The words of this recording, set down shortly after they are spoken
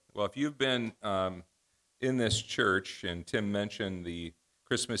Well, if you've been in this church, and Tim mentioned the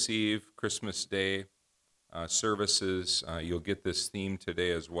Christmas Eve, Christmas Day services, you'll get this theme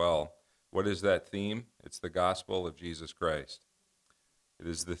today as well. What is that theme? It's the gospel of Jesus Christ. It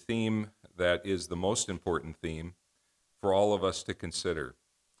is the theme that is the most important theme for all of us to consider.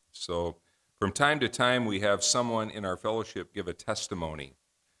 So from time to time, we have someone in our fellowship give a testimony.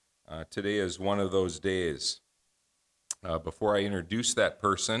 Today is one of those days. Before I introduce that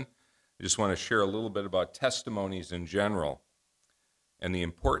person, I just want to share a little bit about testimonies in general and the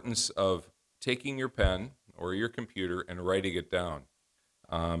importance of taking your pen or your computer and writing it down.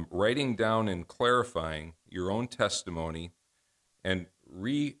 Writing down and clarifying your own testimony and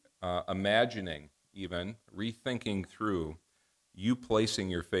reimagining, even rethinking through you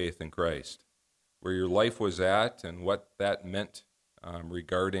placing your faith in Christ, where your life was at and what that meant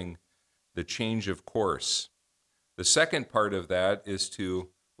regarding the change of course. The second part of that is to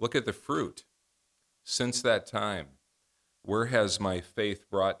look at the fruit. Since that time, where has my faith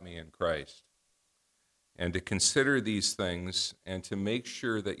brought me in Christ? And to consider these things and to make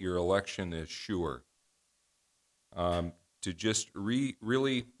sure that your election is sure. To just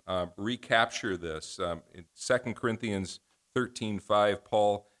really recapture this. In 2 Corinthians 13:5,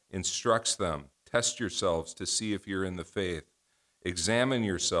 Paul instructs them, test yourselves to see if you're in the faith. Examine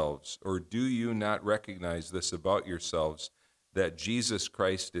yourselves, or do you not recognize this about yourselves, that Jesus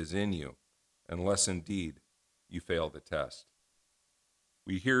Christ is in you, unless indeed you fail the test.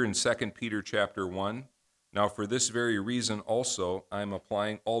 We hear in 2 Peter chapter 1, now for this very reason also I am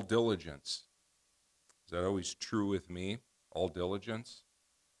applying all diligence. Is that always true with me, all diligence?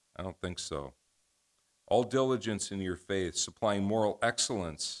 I don't think so. All diligence in your faith, supplying moral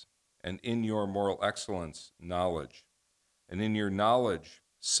excellence, and in your moral excellence, knowledge. And in your knowledge,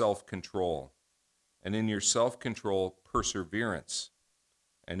 self-control. And in your self-control, perseverance.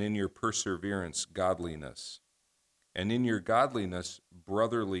 And in your perseverance, godliness. And in your godliness,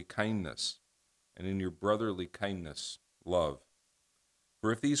 brotherly kindness. And in your brotherly kindness, love.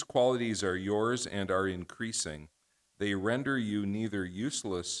 For if these qualities are yours and are increasing, they render you neither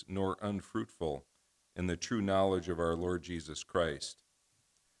useless nor unfruitful in the true knowledge of our Lord Jesus Christ.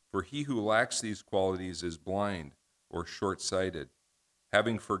 For he who lacks these qualities is blind, or short-sighted,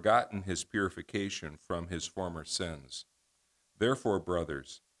 having forgotten his purification from his former sins. Therefore,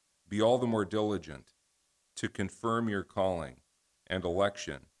 brothers, be all the more diligent to confirm your calling and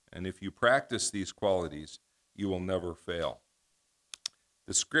election, and if you practice these qualities, you will never fail.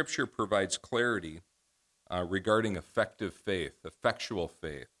 The Scripture provides clarity regarding effective faith, effectual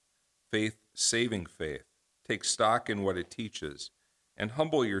faith, faith-saving faith. Take stock in what it teaches, and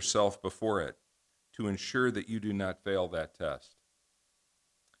humble yourself before it, to ensure that you do not fail that test.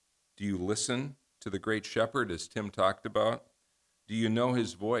 Do you listen to the great shepherd, as Tim talked about? Do you know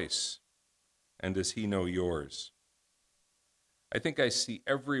his voice? And does he know yours? I think I see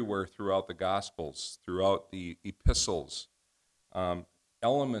everywhere throughout the Gospels, throughout the epistles,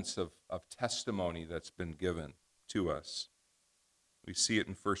 elements of testimony that's been given to us. We see it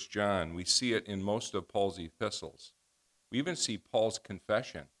in 1 John. We see it in most of Paul's epistles. We even see Paul's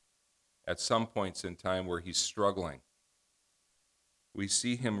confession at some points in time where he's struggling. We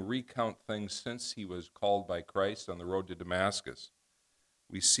see him recount things since he was called by Christ on the road to Damascus.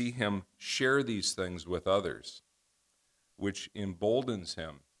 We see him share these things with others, which emboldens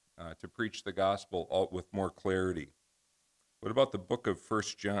him to preach the gospel with more clarity. What about the book of 1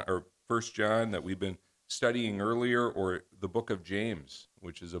 John that we've been studying earlier, or the book of James,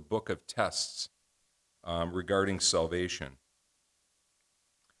 which is a book of tests regarding salvation?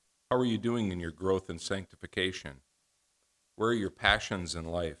 How are you doing in your growth and sanctification? Where are your passions in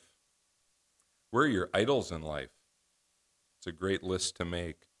life? Where are your idols in life? It's a great list to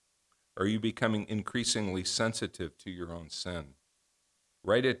make. Are you becoming increasingly sensitive to your own sin?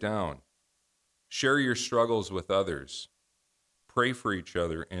 Write it down. Share your struggles with others. Pray for each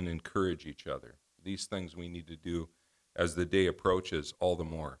other and encourage each other. These things we need to do as the day approaches all the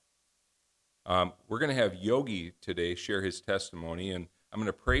more. We're going to have Yogi today share his testimony, and I'm going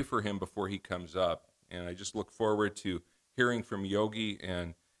to pray for him before he comes up. And I just look forward to hearing from Yogi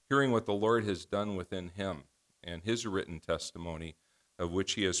and hearing what the Lord has done within him and his written testimony, of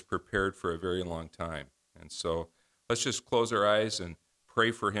which he has prepared for a very long time. And so let's just close our eyes and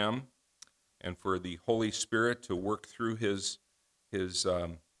pray for him and for the Holy Spirit to work through his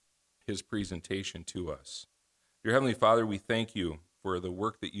presentation to us. Dear Heavenly Father, we thank you for the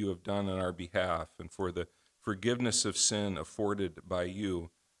work that you have done on our behalf and for the forgiveness of sin afforded by you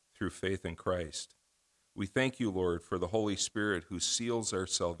through faith in Christ. We thank you, Lord, for the Holy Spirit who seals our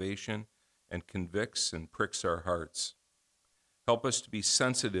salvation and convicts and pricks our hearts. Help us to be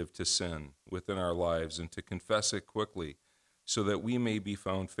sensitive to sin within our lives and to confess it quickly so that we may be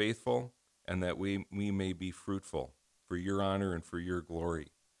found faithful and that we may be fruitful for your honor and for your glory,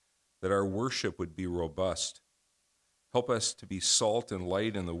 that our worship would be robust. Help us to be salt and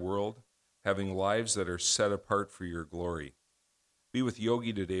light in the world, having lives that are set apart for your glory. Be with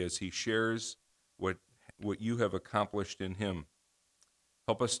Yogi today as he shares what you have accomplished in him.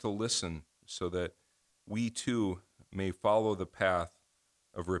 Help us to listen so that we too may follow the path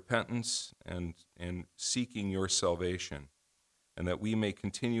of repentance and seeking your salvation, and that we may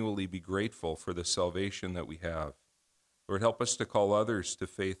continually be grateful for the salvation that we have. Lord, help us to call others to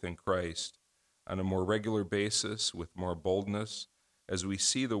faith in Christ on a more regular basis with more boldness as we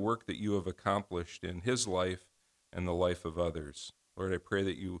see the work that you have accomplished in his life and the life of others. Lord, I pray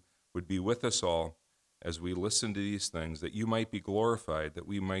that you would be with us all as we listen to these things, that you might be glorified, that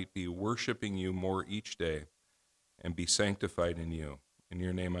we might be worshiping you more each day and be sanctified in you. In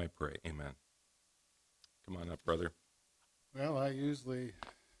your name I pray, amen. Come on up, brother. Well, I usually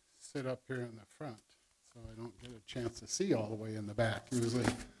sit up here in the front, so I don't get a chance to see all the way in the back usually.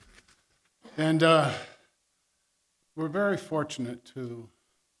 And we're very fortunate to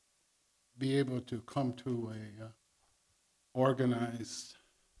be able to come to a organized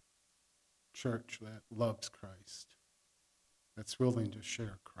church that loves Christ, that's willing to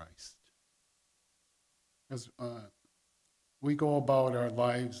share Christ. As we go about our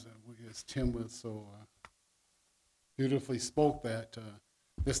lives, as Tim was so beautifully spoke, that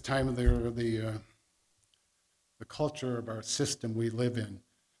this time of the culture of our system we live in,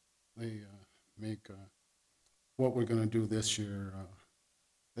 they make what we're going to do this year.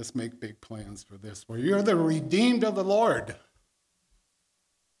 Let's make big plans for this. Where you're the redeemed of the Lord.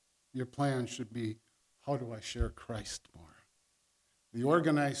 Your plan should be, how do I share Christ more? The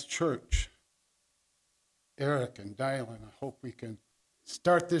organized church, Eric and Dylan, I hope we can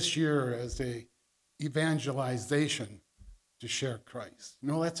start this year as a evangelization to share Christ.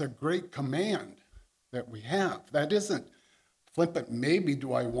 That's a great command that we have. That isn't flippant, maybe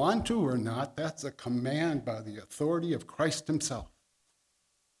do I want to or not. That's a command by the authority of Christ himself.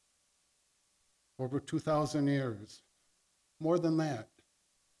 Over 2,000 years, more than that,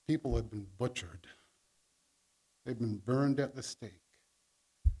 people have been butchered. They've been burned at the stake.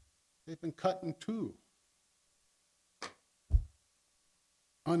 They've been cut in two.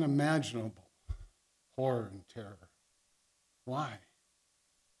 Unimaginable horror and terror. Why?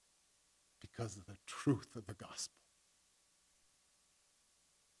 Because of the truth of the gospel.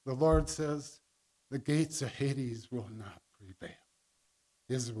 The Lord says, the gates of Hades will not prevail.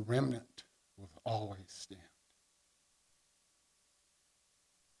 His remnant will always stand.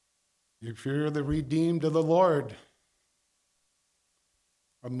 If you're the redeemed of the Lord,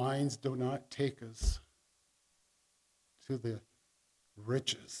 our minds do not take us to the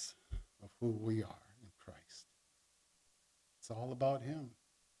riches of who we are in Christ. It's all about him,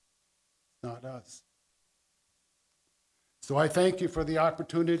 not us. So I thank you for the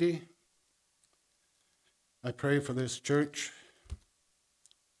opportunity. I pray for this church.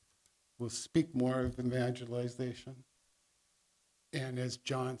 We'll speak more of evangelization. And as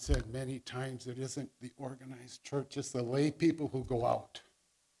John said many times, it isn't the organized church, it's the lay people who go out.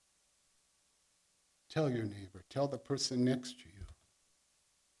 Tell your neighbor, tell the person next to you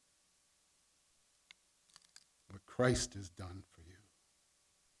what Christ has done for you.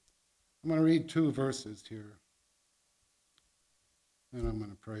 I'm going to read 2 verses here, and I'm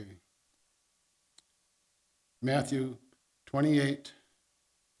going to pray. Matthew 28,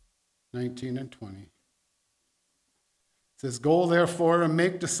 19 and 20. It says, "Go therefore and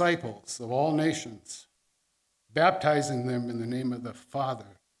make disciples of all nations, baptizing them in the name of the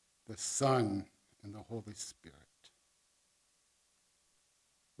Father, the Son, and the Holy Spirit."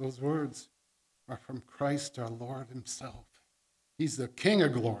 Those words are from Christ our Lord himself. He's the King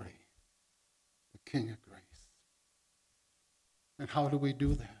of glory, the King of grace. And how do we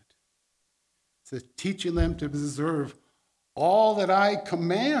do that? It says, teaching them to observe all that I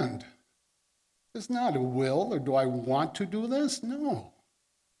command. It's not a will, or do I want to do this? No.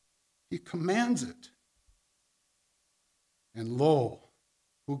 He commands it. And lo,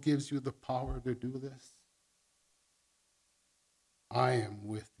 who gives you the power to do this? I am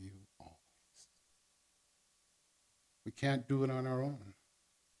with you always. We can't do it on our own.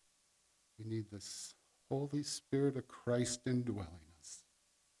 We need this Holy Spirit of Christ indwelling us.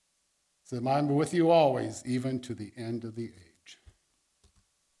 So I'm with you always, even to the end of the age.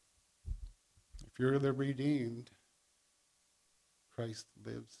 If you're the redeemed, Christ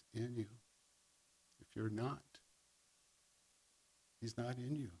lives in you. If you're not, he's not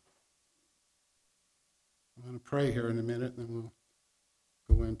in you. I'm going to pray here in a minute, and then we'll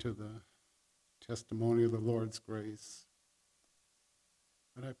go into the testimony of the Lord's grace.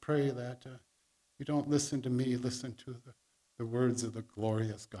 But I pray that you don't listen to me, listen to the words of the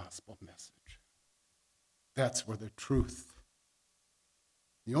glorious gospel message. That's where the truth,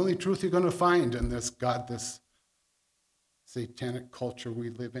 the only truth you're going to find in this satanic culture we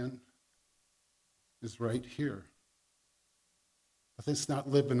live in, is right here. But let's not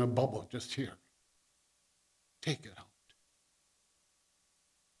live in a bubble just here. Take it out,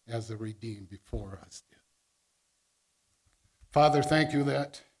 as the redeemed before us did. Father, thank you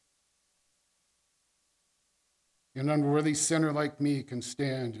that an unworthy sinner like me can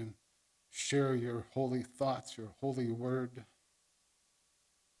stand and share your holy thoughts, your holy word.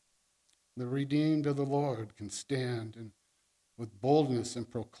 The redeemed of the Lord can stand and with boldness and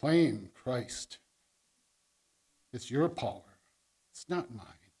proclaim Christ. It's your power. It's not mine.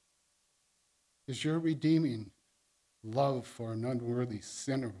 It's your redeeming love for an unworthy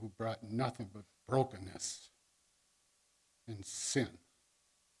sinner who brought nothing but brokenness and sin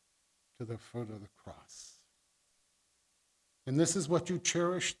to the foot of the cross. And this is what you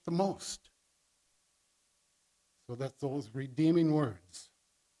cherish the most. So that those redeeming words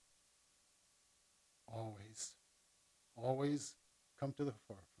always come to the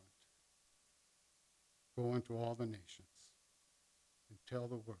forefront. Go into all the nations and tell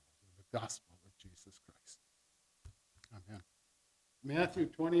the world of the gospel of Jesus Christ. Amen. Matthew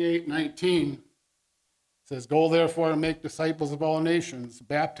 28:19 says, "Go therefore and make disciples of all nations,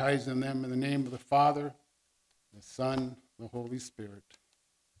 baptizing them in the name of the Father, the Son, the Holy Spirit."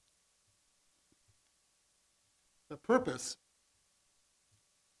 The purpose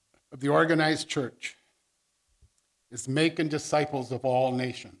of the organized church is making disciples of all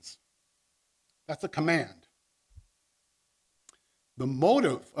nations. That's a command. The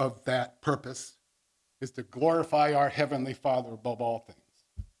motive of that purpose is to glorify our Heavenly Father above all things.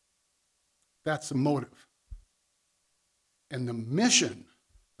 That's the motive. And the mission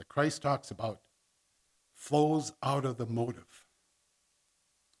that Christ talks about flows out of the motive.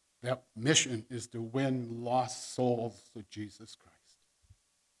 That mission is to win lost souls to Jesus Christ.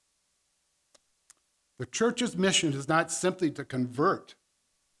 The church's mission is not simply to convert,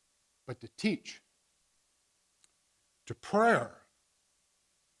 but to teach, to prayer,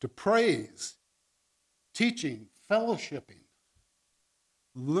 to praise, teaching, fellowshipping,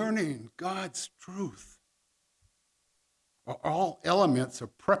 learning God's truth are all elements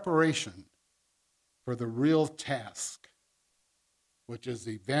of preparation for the real task, which is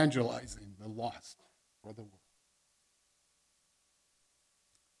evangelizing the lost for the world.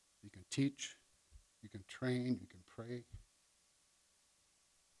 You can teach, you can train, you can pray.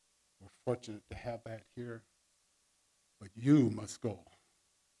 We're fortunate to have that here. But you must go,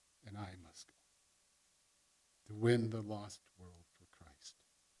 and I must go, to win the lost world for Christ.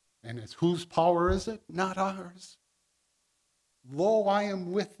 And it's whose power is it? Not ours. Lo, I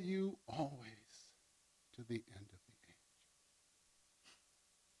am with you always to the end of the age.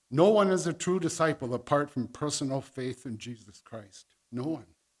 No one is a true disciple apart from personal faith in Jesus Christ. No one.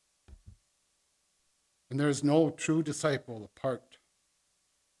 And there is no true disciple apart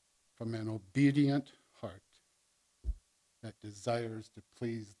from an obedient heart that desires to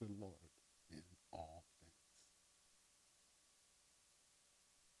please the Lord in all things.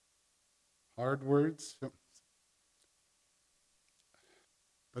 Hard words,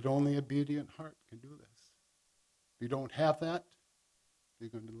 but only obedient heart can do this. If you don't have that, you're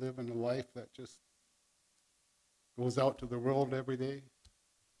going to live in a life that just goes out to the world every day.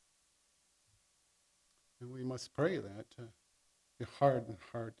 And we must pray that your hardened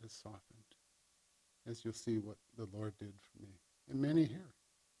heart is softened, as you'll see what the Lord did for me, and many here.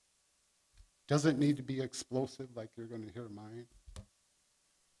 Doesn't need to be explosive like you're going to hear mine.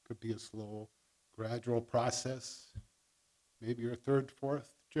 Could be a slow, gradual process. Maybe your third, fourth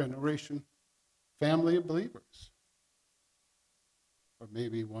generation family of believers. Or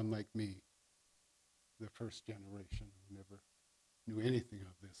maybe one like me, the first generation who never knew anything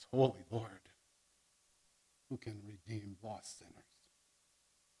of this holy Lord who can redeem lost sinners.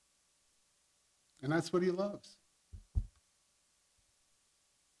 And that's what he loves.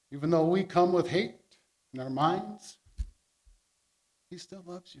 Even though we come with hate in our minds, he still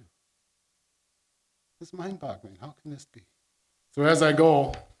loves you. It's mind-boggling. How can this be? So as I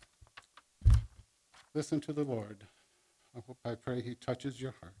go, listen to the Lord. I pray he touches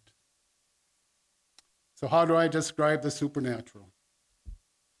your heart. So how do I describe the supernatural?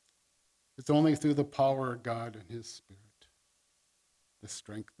 It's only through the power of God and his Spirit, the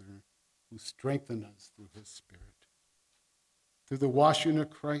strengthener, who strengthens us through his Spirit, through the washing of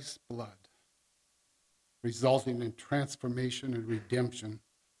Christ's blood, resulting in transformation and redemption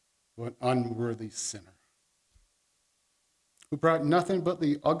of an unworthy sinner who brought nothing but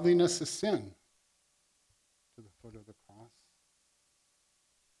the ugliness of sin to the foot of the cross.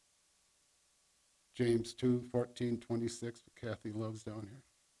 James 2:14-26, Kathy loves down here.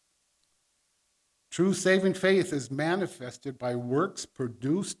 True saving faith is manifested by works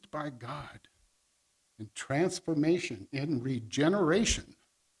produced by God in transformation, in regeneration,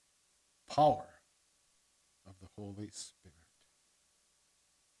 power of the Holy Spirit.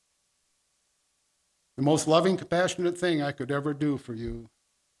 The most loving, compassionate thing I could ever do for you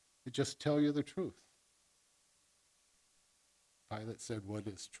is just tell you the truth. Pilate said, "What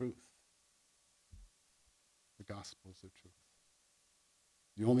is truth?" The gospel is the truth.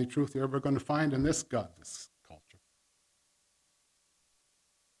 The only truth you're ever going to find in this godless culture.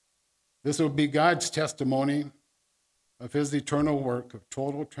 This will be God's testimony of his eternal work of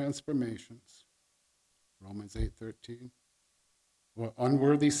total transformations. Romans 8:13. An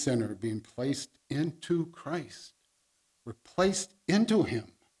unworthy sinner being placed into Christ. We're placed into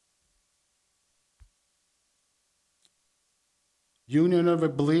him. Union of a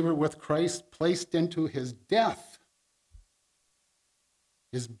believer with Christ placed into his death,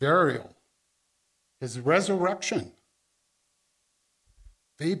 his burial, his resurrection.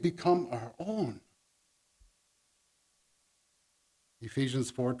 They become our own.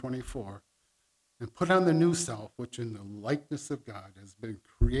 Ephesians 4:24. And put on the new self, which in the likeness of God has been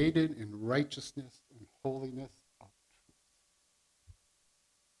created in righteousness and holiness of truth.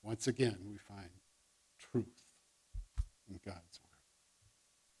 Once again, we find truth in God's word.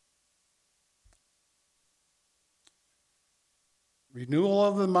 Renewal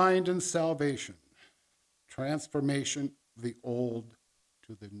of the mind and salvation. Transformation of the old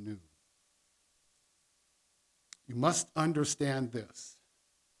to the new. You must understand this.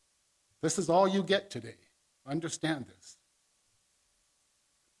 This is all you get today. Understand this.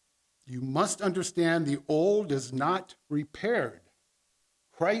 You must understand the old is not repaired.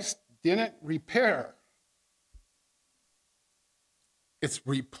 Christ didn't repair. It's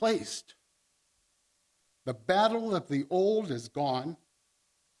replaced. The battle of the old is gone.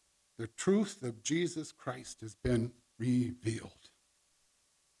 The truth of Jesus Christ has been revealed.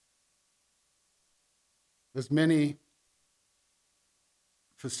 There's many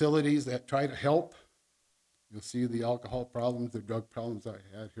facilities that try to help. You'll see the alcohol problems, the drug problems I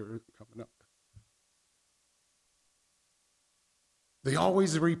had here coming up. They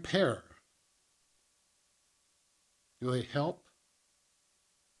always repair. Do they help?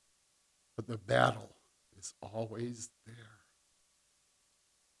 But the battle is always there.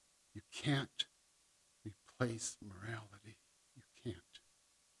 You can't replace morality. You can't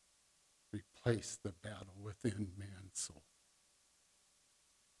replace the battle within man's soul.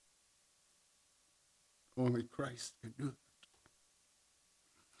 Only Christ can do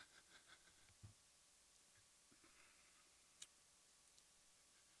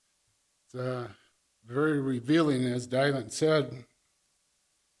that. It's very revealing, as Dylan said.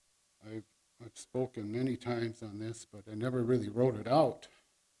 I've spoken many times on this, but I never really wrote it out.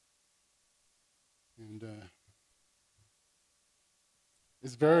 And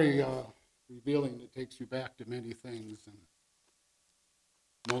it's very revealing. It takes you back to many things, and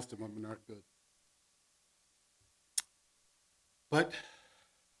most of them aren't good. But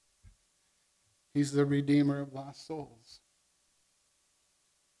he's the Redeemer of lost souls.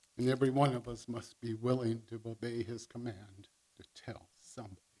 And every one of us must be willing to obey his command to tell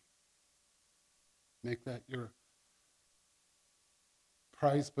somebody. Make that your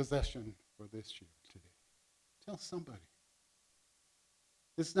prized possession for this year today. Tell somebody.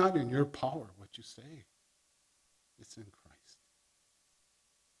 It's not in your power what you say. It's in Christ.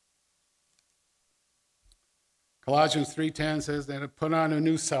 Colossians 3:10 says that put on a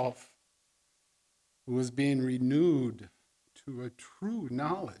new self who is being renewed to a true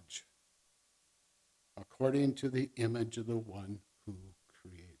knowledge according to the image of the one who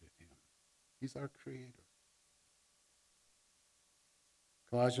created him. He's our creator.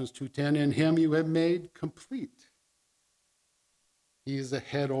 Colossians 2:10, in him you have made complete. He is the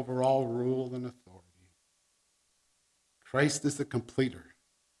head over all rule and authority. Christ is the completer.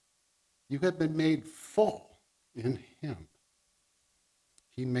 You have been made full in him.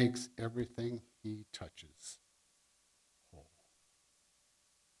 He makes everything he touches whole.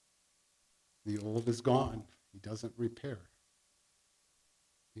 The old is gone. He doesn't repair.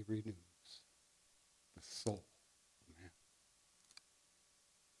 He renews the soul of man.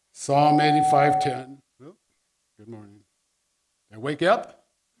 Psalm 85:10. Oh, good morning. Did I wake you up?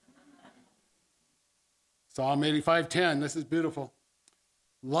 Psalm 85:10. This is beautiful.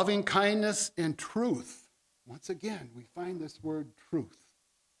 Loving kindness and truth once again, we find this word truth.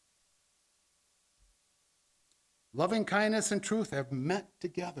 Loving kindness and truth have met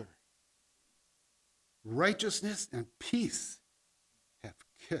together. Righteousness and peace have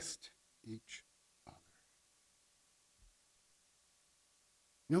kissed each other.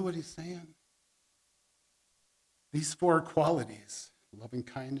 You know what he's saying? These four qualities, loving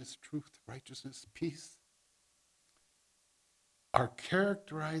kindness, truth, righteousness, peace, are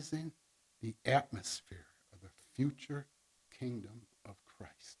characterizing the atmosphere of the future kingdom of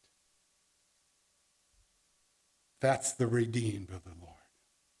Christ. That's the redeemed of the Lord.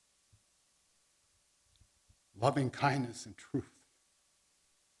 Loving kindness and truth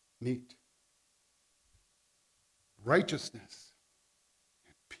meet. Righteousness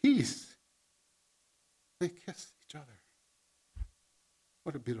and peace, they kiss each other.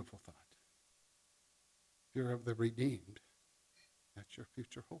 What a beautiful thought. If you're of the redeemed, that's your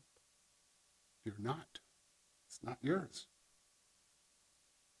future hope. If you're not, it's not yours.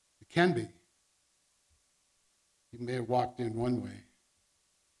 It can be. You may have walked in one way,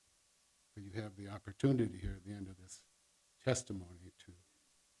 but you have the opportunity here at the end of this testimony to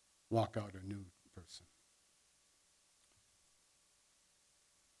walk out a new person.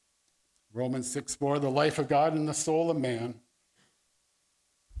 Romans 6:4, the life of God in the soul of man.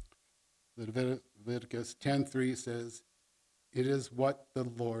 Leviticus 10:3 says, it is what the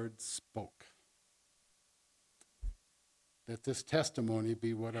Lord spoke. That this testimony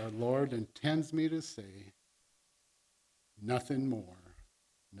be what our Lord intends me to say, nothing more,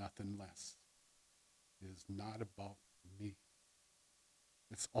 nothing less. It is not about me.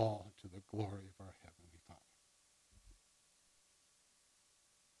 It's all to the glory of our Heavenly Father.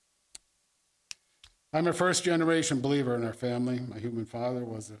 I'm a first-generation believer in our family. My human father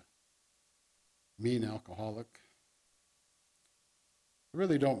was a mean alcoholic. I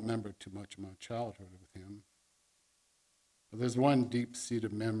really don't remember too much of my childhood with him. But there's one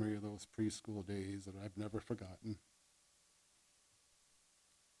deep-seated memory of those preschool days that I've never forgotten.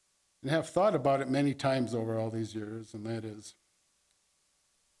 And have thought about it many times over all these years, and that is,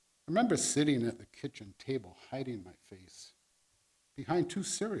 I remember sitting at the kitchen table, hiding my face behind 2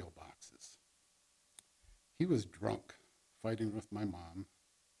 cereal boxes. He was drunk, fighting with my mom.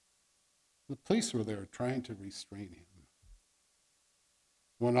 The police were there trying to restrain him.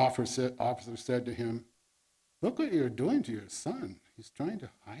 One officer said to him, look what you're doing to your son. He's trying to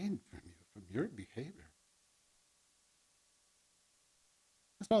hide from you, from your behavior.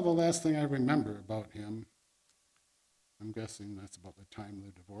 That's about the last thing I remember about him. I'm guessing that's about the time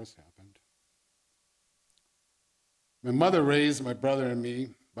the divorce happened. My mother raised my brother and me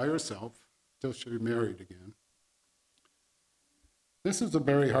by herself till she remarried again. This was a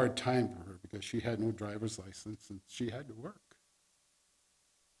very hard time for her because she had no driver's license and she had to work.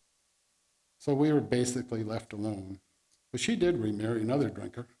 So we were basically left alone. But she did remarry another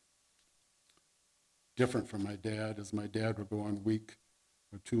drinker. Different from my dad, as my dad would go on week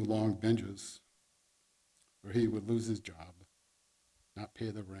or 2 long binges where he would lose his job, not pay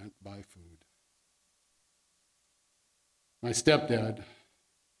the rent, buy food. My stepdad,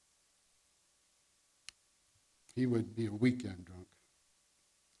 he would be a weekend drunk.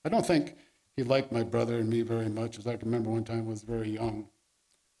 I don't think he liked my brother and me very much, as I can remember one time I was very young.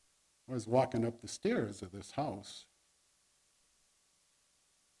 I was walking up the stairs of this house,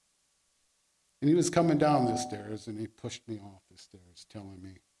 and he was coming down the stairs, and he pushed me off the stairs, telling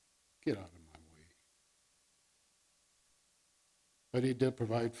me, get out of my way. But he did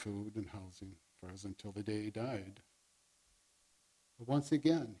provide food and housing for us until the day he died. But once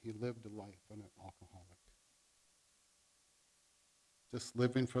again, he lived a life of an alcoholic, just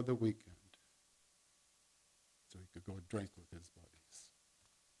living for the weekend so he could go drink with his buddies.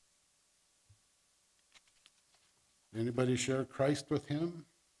 Anybody share Christ with him?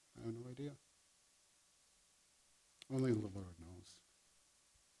 I have no idea. Only the Lord knows.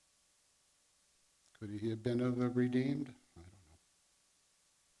 Could he have been of the redeemed? I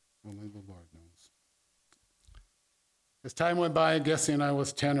don't know. Only the Lord knows. As time went by, guessing I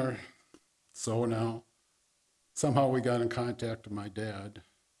was 10 or so now, somehow we got in contact with my dad.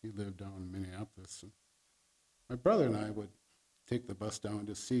 He lived down in Minneapolis. And my brother and I would take the bus down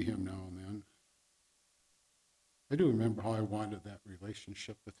to see him now and then. I do remember how I wanted that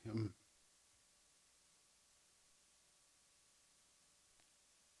relationship with him.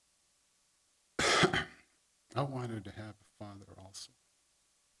 I wanted to have a father also.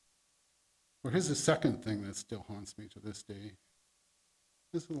 Well, here's the second thing that still haunts me to this day.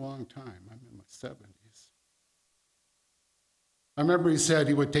 This is a long time. I'm in my 70s. I remember he said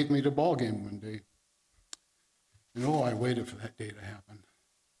he would take me to a ball game one day. And I waited for that day to happen.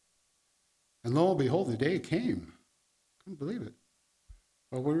 And lo and behold, the day came. Couldn't believe it.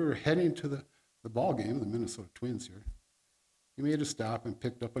 Well, we were heading to the ball game, the Minnesota Twins here. He made a stop and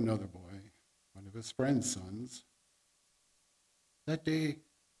picked up another boy, one of his friend's sons. That day,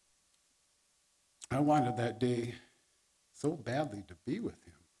 I wanted that day so badly to be with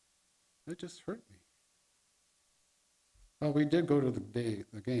him. It just hurt me. Well, we did go to the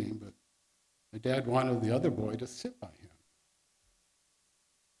game, but my dad wanted the other boy to sit by him.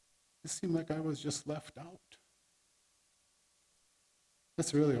 It seemed like I was just left out.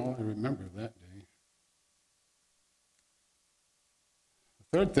 That's really all I remember that day.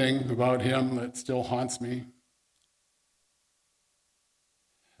 The third thing about him that still haunts me,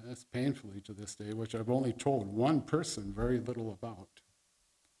 that's painfully to this day, which I've only told one person very little about.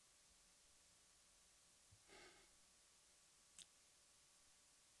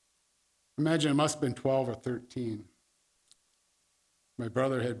 Imagine it must have been 12 or 13. My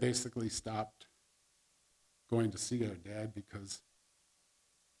brother had basically stopped going to see our dad because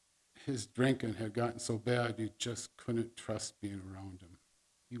his drinking had gotten so bad you just couldn't trust being around him.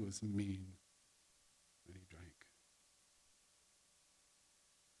 He was mean when he drank.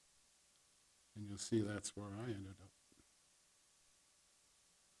 And you'll see that's where I ended up.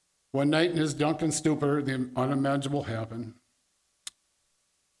 One night in his drunken stupor, the unimaginable happened.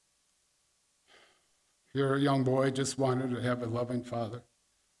 Here, a young boy just wanted to have a loving father,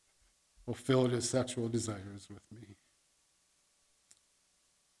 fulfilled his sexual desires with me.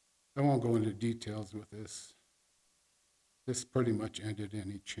 I won't go into details with this. This pretty much ended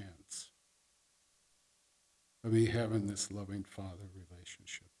any chance of me having this loving father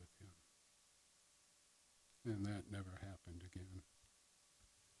relationship with him. And that never happened again.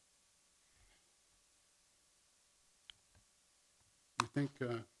 I think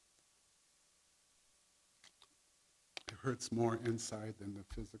it hurts more inside than the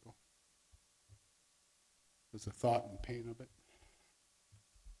physical. There's a thought and pain of it.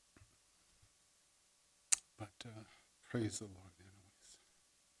 But praise the Lord anyways.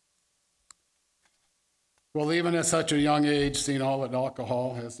 Well, even at such a young age, seeing all that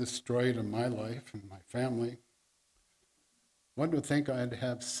alcohol has destroyed in my life and my family, one would think I'd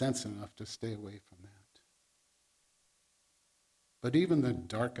have sense enough to stay away from that. But even the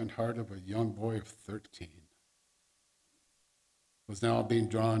darkened heart of a young boy of 13 was now being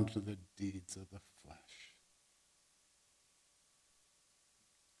drawn to the deeds of the flesh.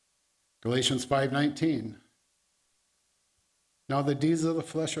 Galatians 5:19. Now the deeds of the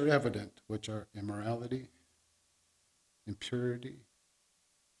flesh are evident, which are immorality, impurity,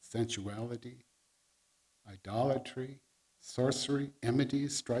 sensuality, idolatry, sorcery, enmity,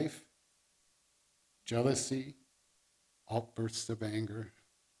 strife, jealousy, outbursts of anger,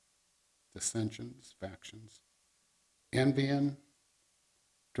 dissensions, factions, envying,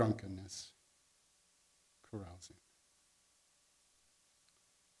 drunkenness, carousing.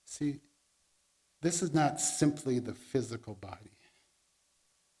 See, this is not simply the physical body,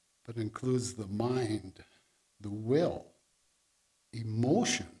 but includes the mind, the will,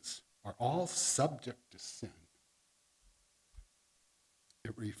 emotions are all subject to sin.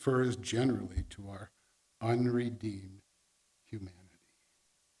 It refers generally to our unredeemed humanity.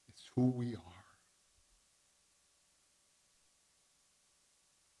 It's who we are.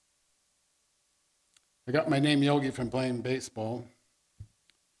 I got my name Yogi from playing baseball.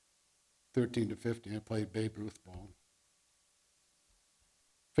 13 to 15, I played Babe Ruth ball.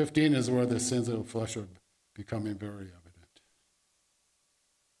 15 is where the sins of the flesh are becoming very evident.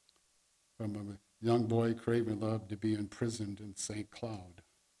 From a young boy craving love to be imprisoned in St. Cloud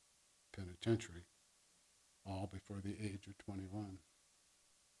Penitentiary, all before the age of 21.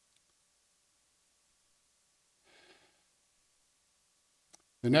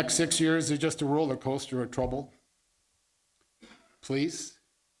 The next 6 years is just a roller coaster of trouble. Police,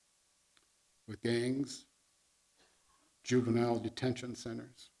 with gangs, juvenile detention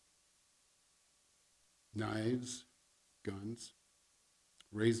centers, knives, guns,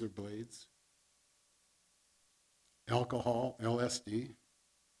 razor blades, alcohol, LSD.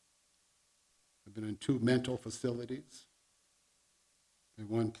 I've been in 2 mental facilities, and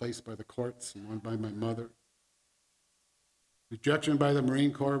one placed by the courts and one by my mother. Rejection by the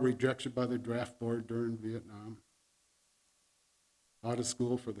Marine Corps, rejection by the draft board during Vietnam. Out of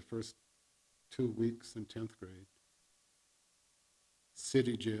school for the first 2 weeks in 10th grade.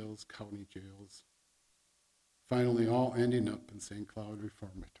 City jails, county jails. Finally, all ending up in St. Cloud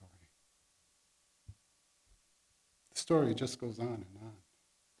Reformatory. The story just goes on and on.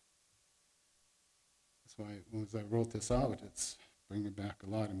 That's why, as I wrote this out, it's bringing back a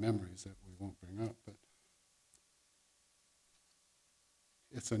lot of memories that we won't bring up. But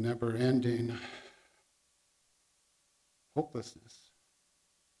It's a never-ending hopelessness.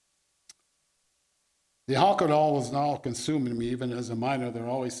 The alcohol was now consuming me. Even as a minor, there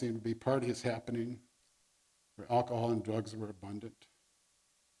always seemed to be parties happening where alcohol and drugs were abundant.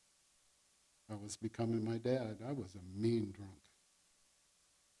 I was becoming my dad. I was a mean drunk.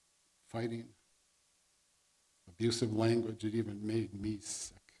 Fighting, abusive language, it even made me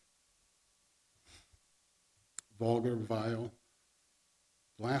sick. Vulgar, vile,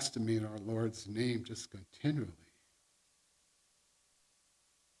 blasphemy in our Lord's name just continually.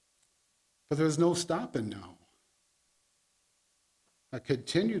 But there's no stopping now. I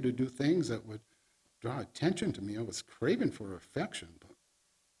continued to do things that would draw attention to me. I was craving for affection, but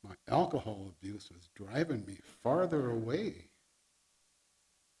my alcohol abuse was driving me farther away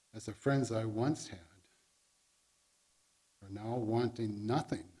as the friends I once had are now wanting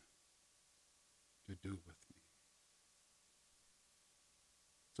nothing to do with me.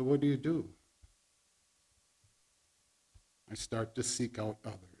 So what do? I start to seek out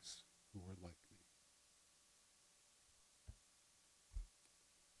others who are like me.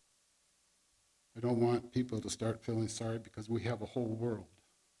 I don't want people to start feeling sorry because we have a whole world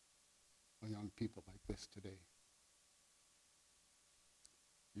of young people like this today.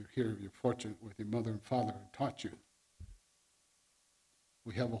 You're here, you're fortunate with your mother and father who taught you.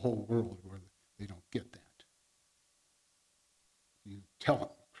 We have a whole world where they don't get that. You tell them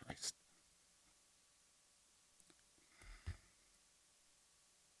Christ.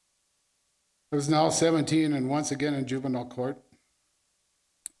 I was now 17 and once again in juvenile court.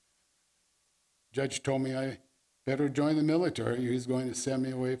 Judge told me I better join the military. He was going to send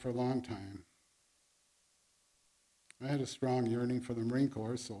me away for a long time. I had a strong yearning for the Marine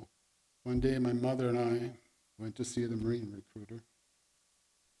Corps, so one day my mother and I went to see the Marine recruiter,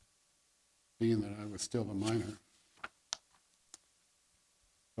 being that I was still a minor.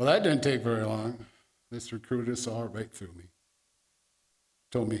 Well, that didn't take very long. This recruiter saw right through me.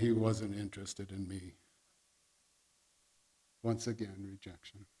 Told me he wasn't interested in me. Once again,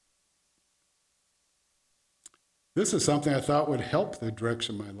 rejection. This is something I thought would help the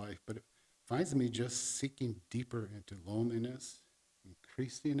direction of my life, but it finds me just seeking deeper into loneliness,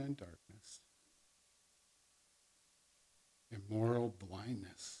 increasing in darkness. Immoral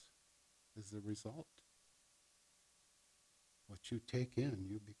blindness is the result. What you take in,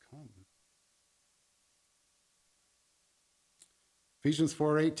 you become. Ephesians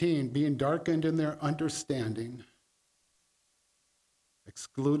 4:18, being darkened in their understanding,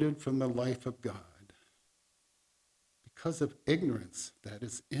 excluded from the life of God, because of ignorance that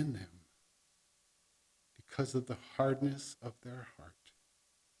is in them, because of the hardness of their heart.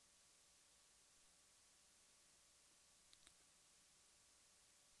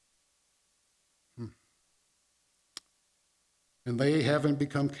 And they, having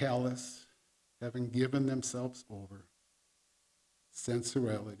become callous, having given themselves over,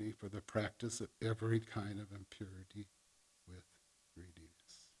 sensuality for the practice of every kind of impurity with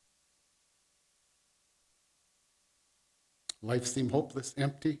greediness. Life seemed hopeless,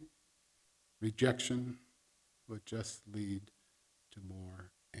 empty. Rejection would just lead to more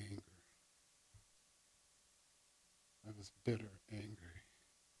anger. I was bitter, angry,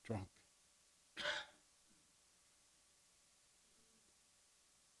 drunk.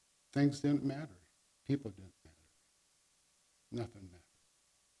 Things didn't matter. People didn't matter. Nothing mattered.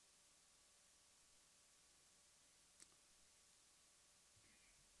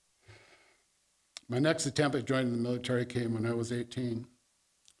 My next attempt at joining the military came when I was 18.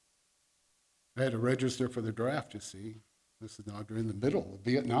 I had to register for the draft, you see. This is now during the middle of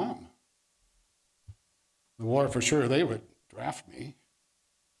Vietnam. The war, for sure, they would draft me.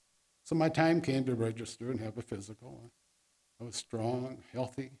 So my time came to register and have a physical. I was strong,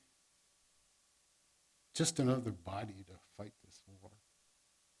 healthy. Just another body to fight this war.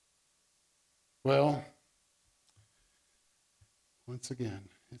 Well, once again,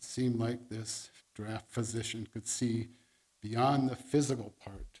 it seemed like this draft physician could see beyond the physical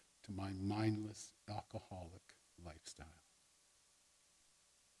part to my mindless alcoholic lifestyle.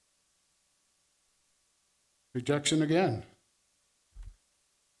 Rejection again.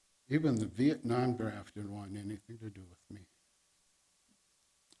 Even the Vietnam draft didn't want anything to do with me.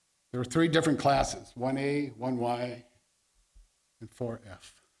 There were 3 different classes, 1A, 1Y, and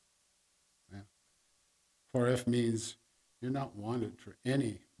 4F. Yeah. 4F means you're not wanted for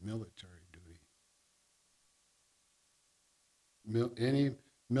any military duty. Any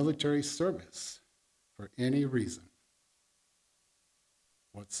military service for any reason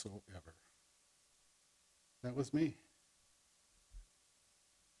whatsoever. That was me.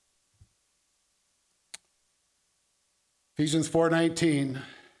 Ephesians 4:19,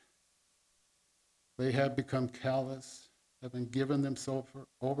 they have become callous, having given themselves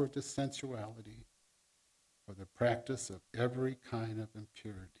over to sensuality for the practice of every kind of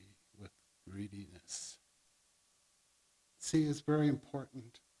impurity with greediness. See, it's very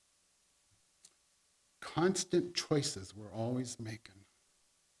important. Constant choices we're always making.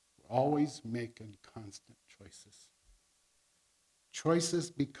 We're always making constant choices.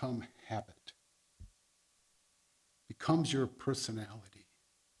 Choices become habit, becomes your personality,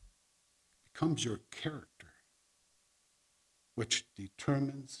 becomes your character, which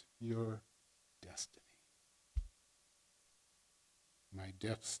determines your destiny. My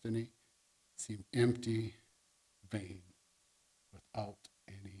destiny seemed empty, vain, without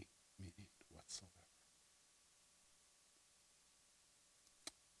any meaning whatsoever.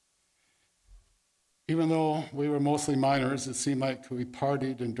 Even though we were mostly minors, it seemed like we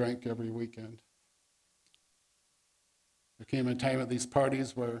partied and drank every weekend. There came a time at these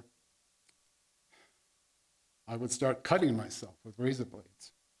parties where I would start cutting myself with razor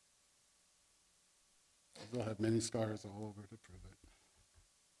blades. I still have many scars all over to prove it.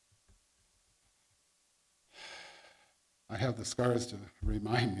 I have the scars to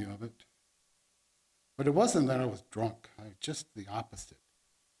remind me of it. But it wasn't that I was drunk. Just the opposite.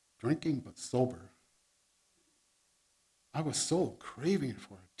 Drinking but sober. I was so craving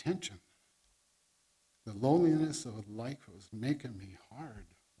for attention. The loneliness of life was making me hard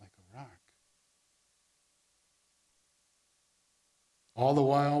like a rock. All the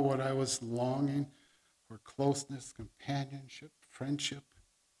while, what I was longing for closeness, companionship, friendship,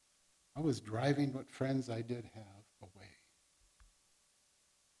 I was driving what friends I did have away.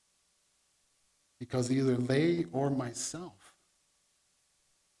 Because either they or myself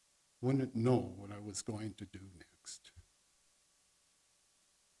wouldn't know what I was going to do next.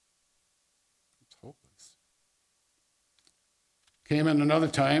 It's hopeless. Came in another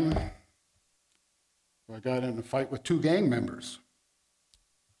time where I got in a fight with 2 gang members.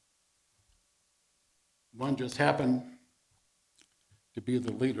 One just happened to be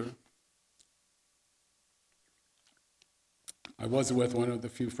the leader. I was with one of the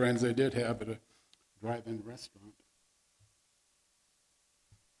few friends I did have at a drive-in restaurant.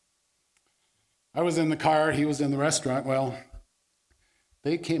 I was in the car, he was in the restaurant. Well,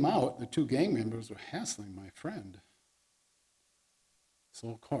 they came out, the 2 gang members were hassling my friend. So,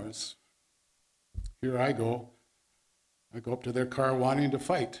 of course, here I go. I go up to their car wanting to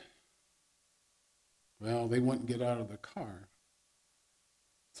fight. Well, they wouldn't get out of the car.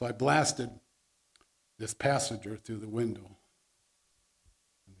 So I blasted this passenger through the window,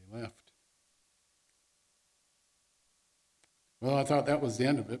 and they left. Well, I thought that was the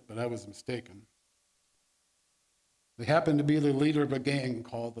end of it, but I was mistaken. They happened to be the leader of a gang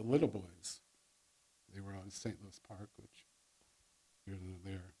called the Little Boys. They were out in St. Louis Park, which here and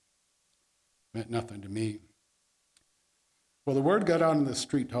there meant nothing to me. Well, the word got out in the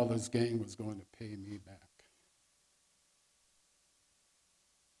street how this gang was going to pay me back.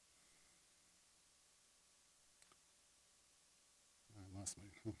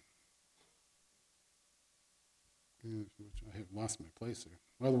 I have lost my place here.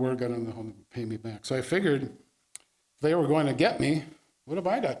 Well, the word got on the home to pay me back. So I figured if they were going to get me, what have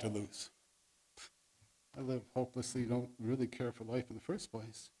I got to lose? I live hopelessly, don't really care for life in the first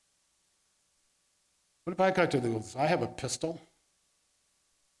place. What have I got to lose? I have a pistol.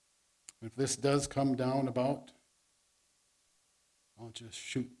 If this does come down about, I'll just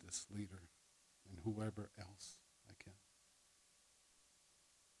shoot this leader and whoever else I can.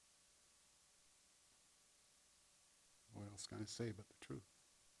 What else can I say but the truth?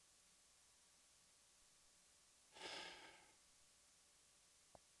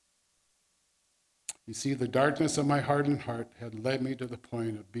 You see, the darkness of my hardened heart had led me to the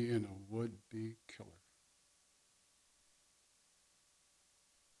point of being a would-be killer.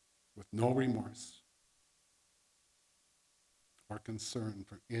 With no remorse or concern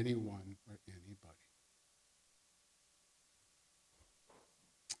for anyone or anybody.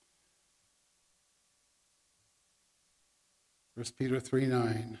 1 Peter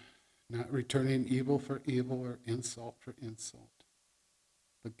 3:9, not returning evil for evil or insult for insult,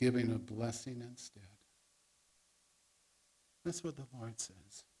 but giving a blessing instead. That's what the Lord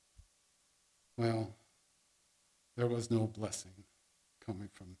says. Well, there was no blessing coming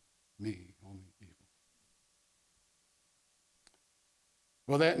from me, only evil.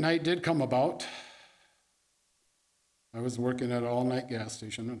 Well, that night did come about. I was working at an all-night gas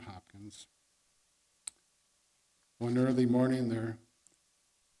station in Hopkins. One early morning there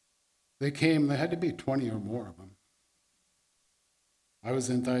came, there had to be 20 or more of them. I was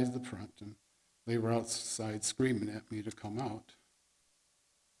inside the front, and They were outside screaming at me to come out.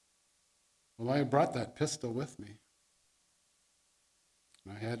 Well, I brought that pistol with me.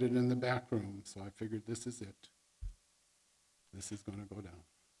 I had it in the back room, so I figured this is it. This is going to go down.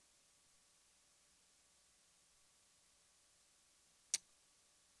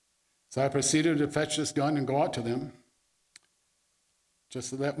 So I proceeded to fetch this gun and go out to them.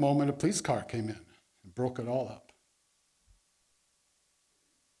 Just at that moment, a police car came in and broke it all up.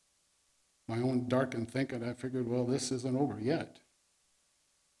 My own darkened thinking, I figured, well, this isn't over yet.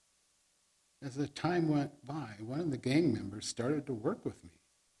 As the time went by, one of the gang members started to work with me,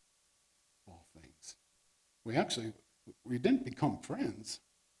 of all things. We didn't become friends,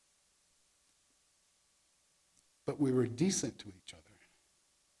 but we were decent to each other.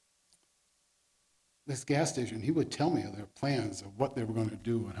 This gas station, he would tell me of their plans of what they were going to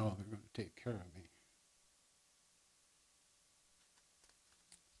do and how they were going to take care of me.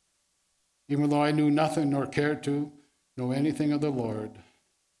 Even though I knew nothing nor cared to know anything of the Lord,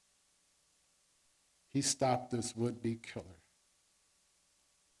 he stopped this would-be killer.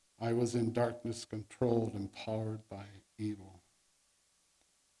 I was in darkness, controlled and powered by evil.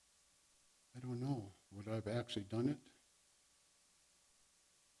 I don't know. Would I have actually done it?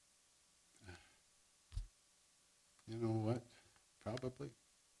 You know what? Probably.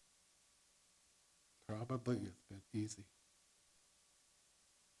 Probably it's been easy.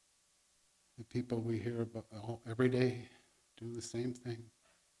 The people we hear about every day do the same thing.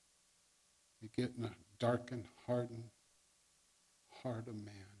 They get in a darkened, hardened heart of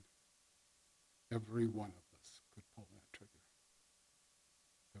man. Every one of us could pull that trigger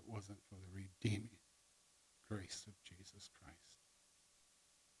if it wasn't for the redeeming grace of Jesus Christ.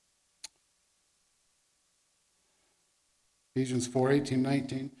 Ephesians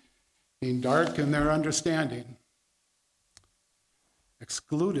 4:18-19, being dark in their understanding,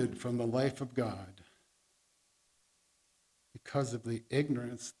 excluded from the life of God because of the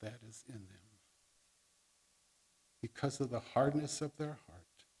ignorance that is in them, because of the hardness of their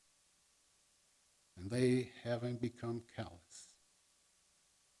heart, and they, having become callous,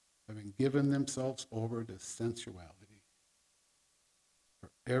 having given themselves over to sensuality, for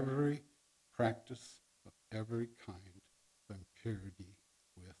every practice of every kind of impurity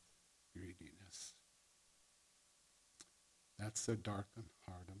with greediness. That's the darkened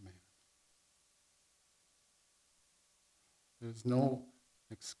heart of man. There's no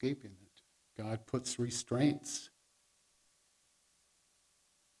escaping it. God puts restraints.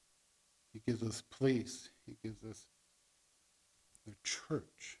 He gives us police. He gives us the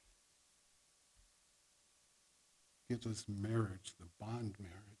church. He gives us marriage, the bond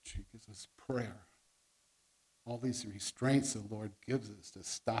marriage. He gives us prayer. All these restraints the Lord gives us to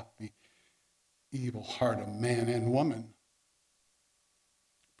stop the evil heart of man and woman.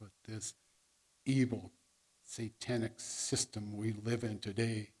 But this evil, satanic system we live in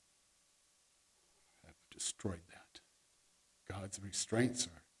today have destroyed that. God's restraints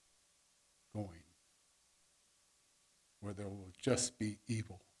are going where there will just be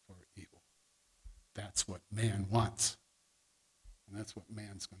evil for evil. That's what man wants, and that's what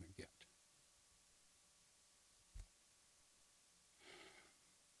man's going to get.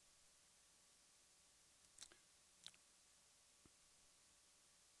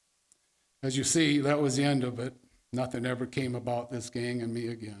 As you see, that was the end of it. Nothing ever came about this gang and me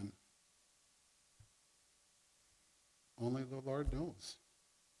again. Only the Lord knows.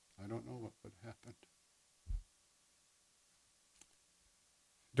 I don't know what would happen.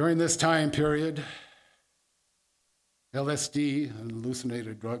 During this time period, LSD, an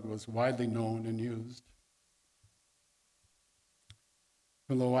hallucinated drug, was widely known and used.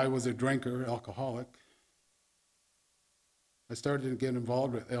 Although I was a drinker, alcoholic, I started to get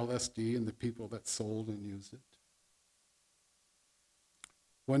involved with LSD and the people that sold and used it.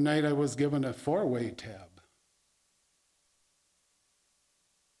 One night I was given a 4-way tab.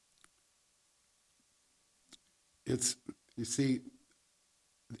 It's, you see,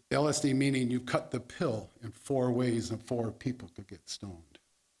 LSD meaning you cut the pill in 4 ways and 4 people could get stoned.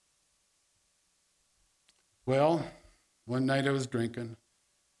 Well, one night I was drinking.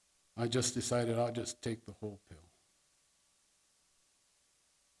 I just decided I'll just take the whole pill.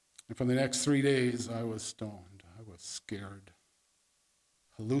 And for the next 3 days, I was stoned. I was scared,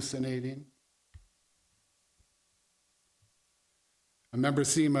 hallucinating. I remember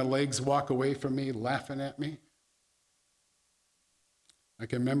seeing my legs walk away from me, laughing at me. I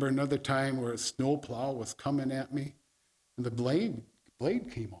can remember another time where a snowplow was coming at me, and the blade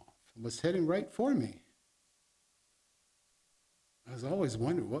came off and was heading right for me. I was always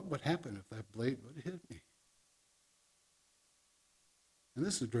wondering what would happen if that blade would hit me. And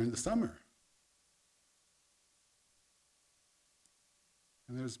this was during the summer.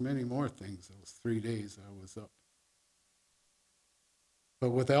 And there's many more things those 3 days I was up.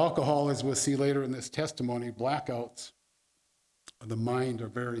 But with alcohol, as we'll see later in this testimony, blackouts of the mind are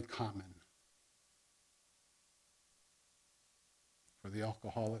very common for the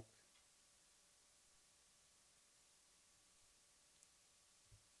alcoholic.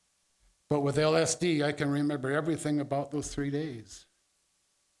 But with LSD, I can remember everything about those 3 days.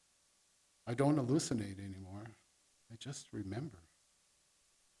 I don't hallucinate anymore. I just remember.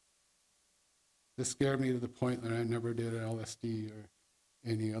 This scared me to the point that I never did LSD or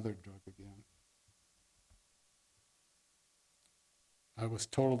any other drug again. I was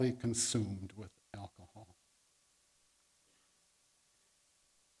totally consumed with alcohol.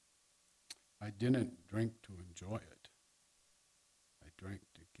 I didn't drink to enjoy it. I drank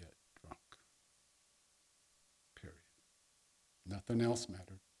to get drunk. Period. Nothing else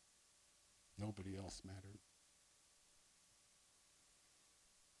mattered. Nobody else mattered.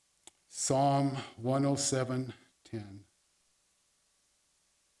 Psalm 107:10.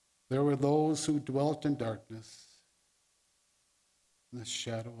 There were those who dwelt in darkness, in the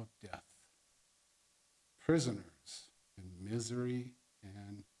shadow of death, prisoners in misery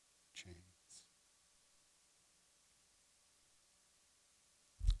and chains.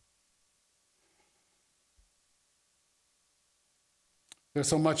 There's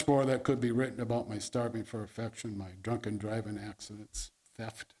so much more that could be written about my starving for affection, my drunken driving accidents,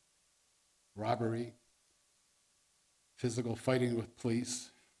 theft, robbery, physical fighting with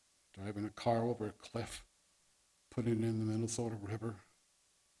police, driving a car over a cliff, putting it in the Minnesota River,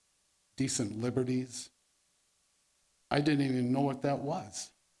 decent liberties. I didn't even know what that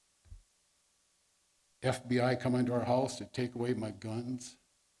was. FBI coming to our house to take away my guns,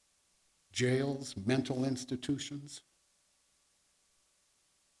 jails, mental institutions.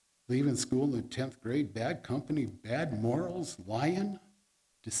 Leaving school in the 10th grade, bad company, bad morals, lying,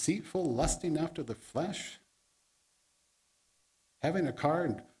 deceitful, lusting after the flesh, having a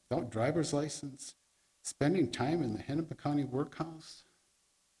car without driver's license, spending time in the Hennepin County workhouse,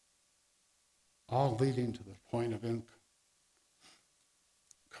 all leading to the point of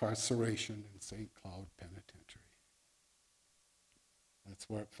incarceration in St. Cloud Penitentiary. That's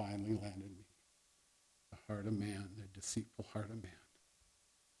where it finally landed me. The heart of man, the deceitful heart of man.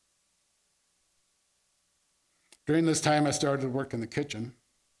 During this time, I started to work in the kitchen.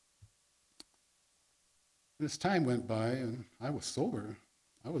 And as time went by and I was sober,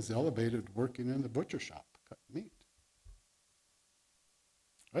 I was elevated working in the butcher shop, cutting meat.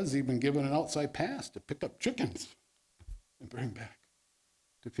 I was even given an outside pass to pick up chickens and bring back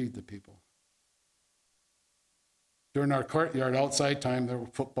to feed the people. During our courtyard outside time, there were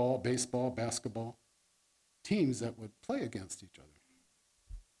football, baseball, basketball, teams that would play against each other.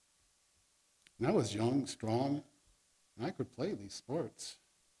 And I was young, strong, and I could play these sports.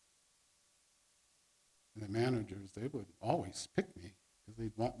 And the managers, they would always pick me because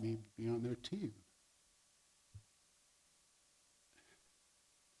they'd want me to be on their team.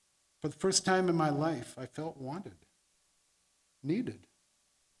 For the first time in my life, I felt wanted, needed.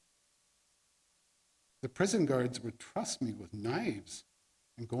 The prison guards would trust me with knives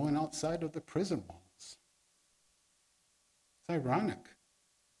and going outside of the prison walls. It's ironic.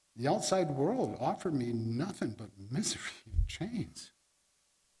 The outside world offered me nothing but misery and chains.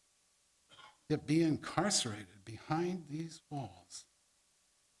 Yet being incarcerated behind these walls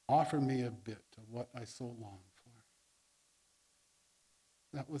offered me a bit of what I so longed for.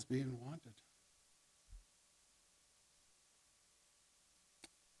 That was being wanted.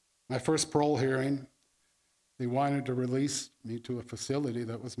 My first parole hearing, they wanted to release me to a facility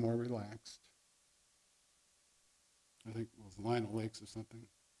that was more relaxed. I think it was Lino Lakes or something.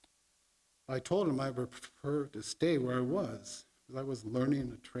 I told him I would prefer to stay where I was, because I was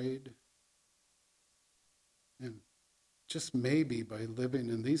learning a trade. And just maybe by living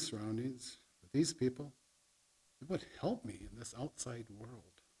in these surroundings, with these people, it would help me in this outside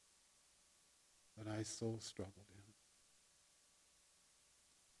world that I so struggled in.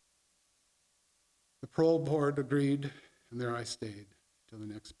 The parole board agreed, and there I stayed till the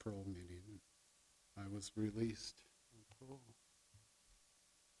next parole meeting. I was released on parole.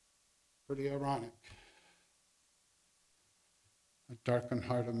 Pretty ironic. A darkened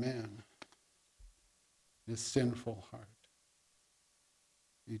heart of man, his sinful heart,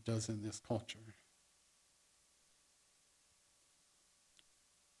 he does in this culture.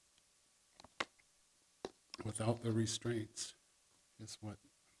 Without the restraints is what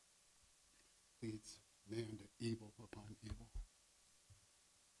leads man to evil upon evil.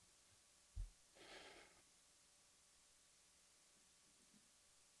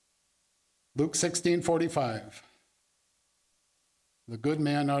 Luke 16:45. The good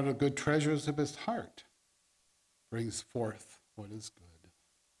man out of the good treasures of his heart brings forth what is good.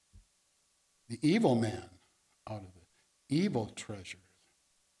 The evil man out of the evil treasures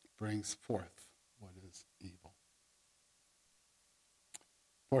brings forth what is evil.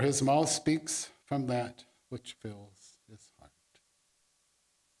 For his mouth speaks from that which fills his heart.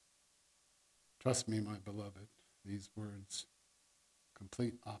 Trust me, my beloved, these words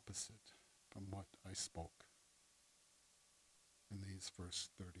complete opposite from what I spoke in these first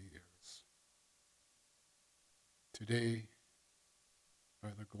 30 years. Today, by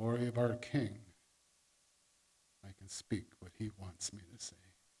the glory of our King, I can speak what he wants me to say.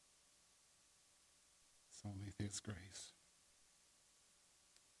 It's only his grace.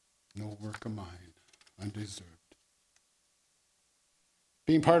 No work of mine, undeserved.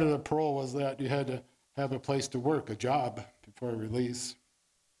 Being part of the parole was that you had to have a place to work, a job, before release.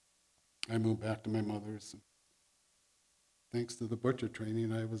 I moved back to my mother's. Thanks to the butcher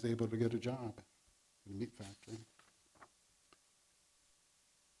training, I was able to get a job in a meat factory.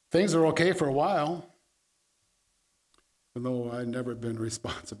 Things were okay for a while, although I'd never been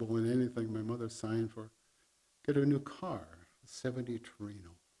responsible in anything my mother signed for. Get a new car, a 70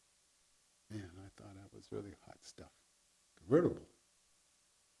 Torino. Man, I thought that was really hot stuff. Convertible.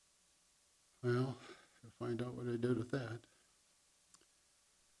 Well, you'll find out what I did with that.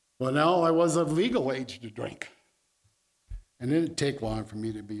 Well, now I was of legal age to drink. And it didn't take long for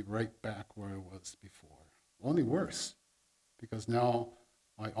me to be right back where I was before. Only worse, because now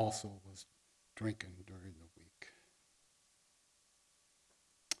I also was drinking during the week.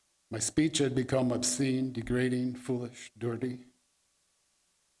 My speech had become obscene, degrading, foolish, dirty,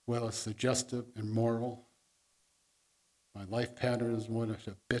 well as suggestive and moral. My life patterns one of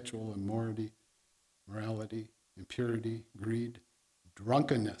habitual immorality, impurity, greed,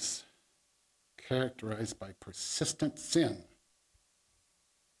 drunkenness, characterized by persistent sin,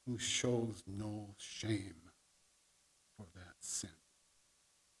 who shows no shame for that sin.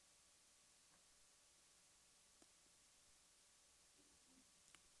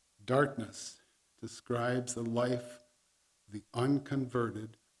 Darkness describes the life of the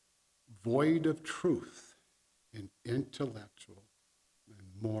unconverted, void of truth in intellectual and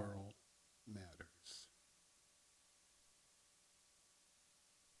moral matters.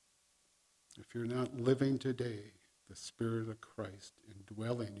 If you're not living today the Spirit of Christ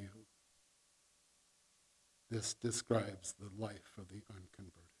indwelling you, this describes the life of the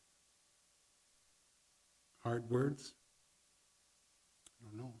unconverted. Hard words? I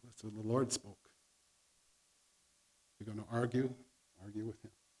don't know. That's what the Lord spoke. If you're going to argue with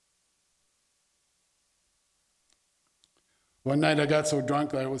him. One night I got so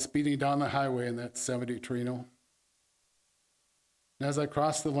drunk that I was speeding down the highway in that 70 Torino. And as I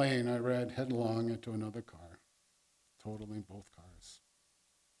crossed the lane, I ran headlong into another car, totaling both cars,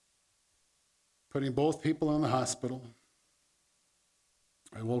 putting both people in the hospital.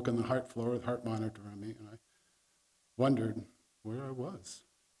 I woke on the heart floor with heart monitor on me, and I wondered where I was.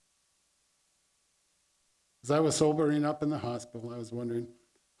 As I was sobering up in the hospital, I was wondering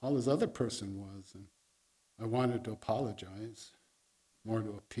how this other person was, and I wanted to apologize, more to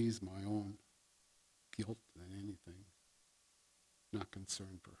appease my own guilt than anything. Not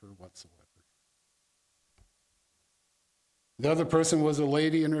concerned for her whatsoever. The other person was a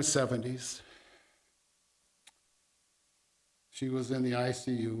lady in her 70s. She was in the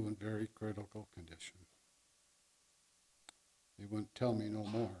ICU in very critical condition. They wouldn't tell me no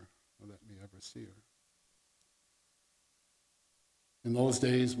more or let me ever see her. In those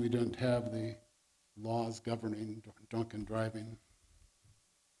days, we didn't have the laws governing drunken driving,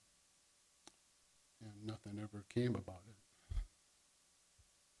 and nothing ever came about it.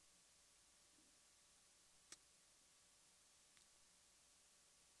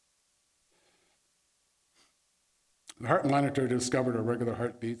 The heart monitor discovered irregular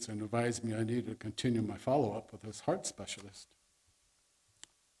heartbeats and advised me I needed to continue my follow-up with his heart specialist.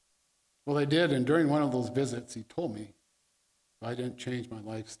 Well, I did, and during one of those visits, he told me if I didn't change my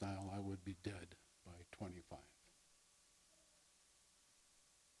lifestyle, I would be dead by 25.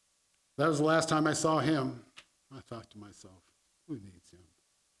 That was the last time I saw him. I thought to myself, who needs him?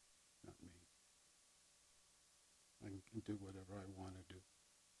 Not me. I can do whatever I want to do.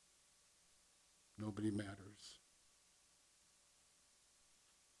 Nobody matters.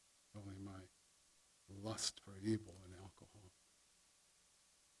 Only my lust for evil and alcohol.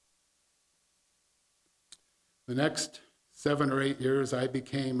 The next 7 or 8 years, I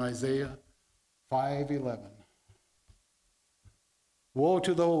became Isaiah 5:11. Woe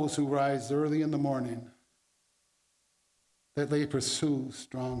to those who rise early in the morning, that they pursue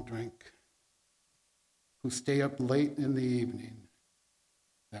strong drink, who stay up late in the evening,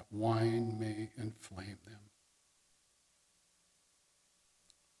 that wine may inflame them.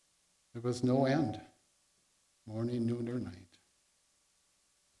 There was no end, morning, noon, or night.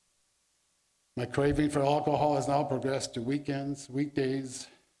 My craving for alcohol has now progressed to weekends, weekdays,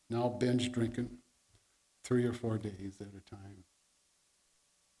 now binge drinking 3 or 4 days at a time.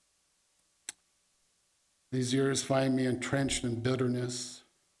 These years find me entrenched in bitterness,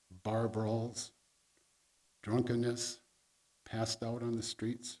 bar brawls, drunkenness, passed out on the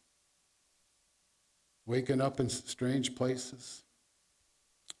streets, waking up in strange places,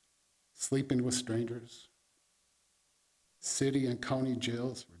 sleeping with strangers, city and county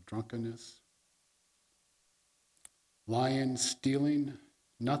jails for drunkenness, lying, stealing,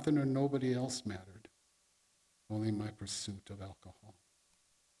 nothing or nobody else mattered, only my pursuit of alcohol.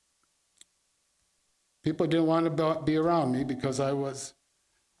 People didn't want to be around me because I was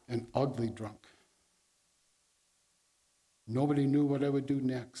an ugly drunk. Nobody knew what I would do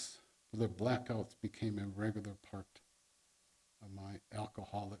next, but the blackouts became a regular part of my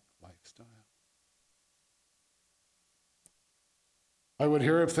alcoholic lifestyle. I would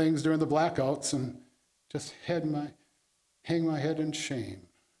hear of things during the blackouts and just hang my head in shame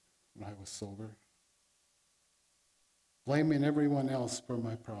when I was sober, blaming everyone else for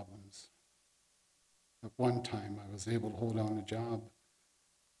my problems. At one time, I was able to hold on a job.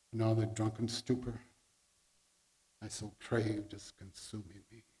 Now the drunken stupor I so craved is consuming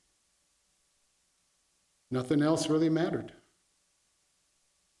me. Nothing else really mattered.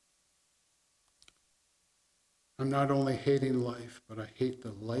 I'm not only hating life, but I hate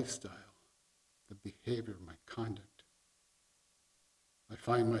the lifestyle, the behavior, my conduct. I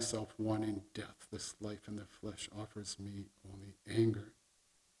find myself wanting death. This life in the flesh offers me only anger,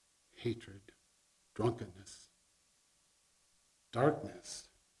 hatred, drunkenness, darkness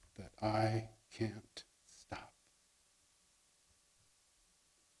that I can't stop.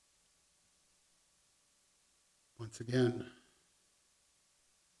 Once again,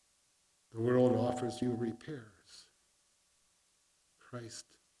 the world offers you repairs. Christ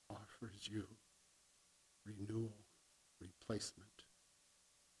offers you renewal, replacement.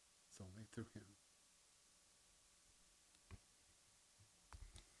 It's only through him.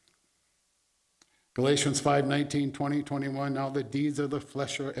 Galatians 5:19, 20, 21, now the deeds of the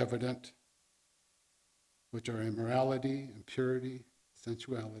flesh are evident, which are immorality, impurity,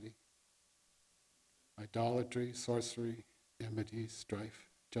 sensuality, idolatry, sorcery, enmity, strife,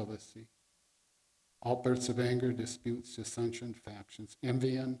 jealousy, outbursts of anger, disputes, dissension, factions,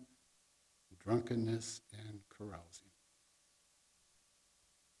 envying, drunkenness, and carousing.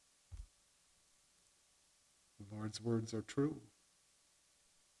 The Lord's words are true,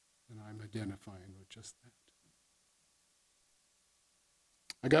 and I'm identifying with just that.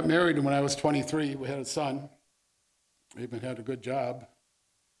 I got married when I was 23. We had a son. I even had a good job.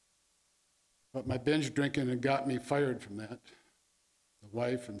 But my binge drinking had got me fired from that. The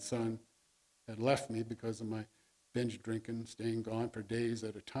wife and son had left me because of my binge drinking, staying gone for days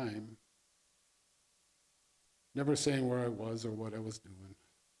at a time, never saying where I was or what I was doing.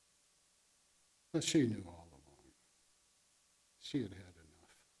 But she knew all along. She had had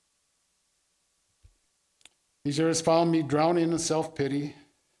enough. These years found me drowning in self-pity.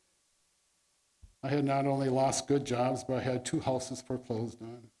 I had not only lost good jobs, but I had 2 houses foreclosed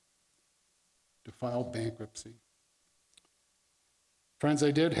on, to file bankruptcy. Friends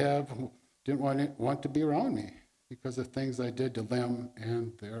I did have didn't want to be around me because of things I did to them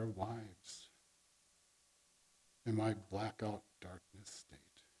and their wives in my blackout darkness state.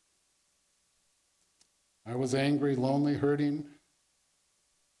 I was angry, lonely, hurting,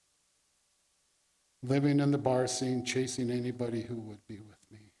 living in the bar scene, chasing anybody who would be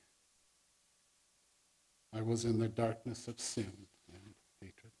with me. I was in the darkness of sin and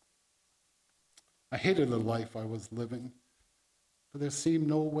hatred. I hated the life I was living, but there seemed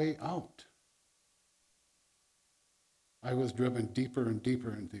no way out. I was driven deeper and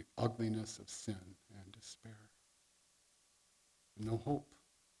deeper into the ugliness of sin and despair. No hope,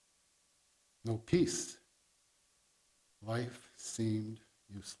 no peace. Life seemed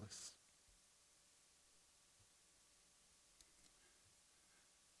useless.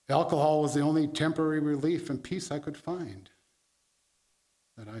 Alcohol was the only temporary relief and peace I could find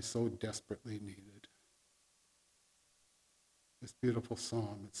that I so desperately needed. This beautiful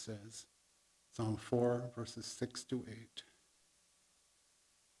psalm, it says, Psalm 4, verses 6 to 8.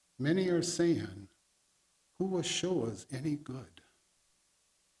 Many are saying, who will show us any good?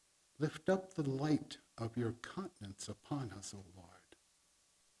 Lift up the light of your countenance upon us, O Lord.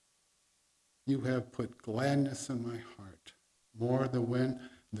 You have put gladness in my heart, more than when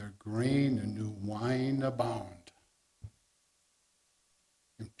their grain and new wine abound.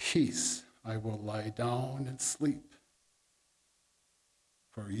 In peace I will lie down and sleep.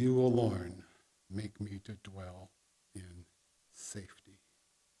 For you, O Lord, make me to dwell in safety.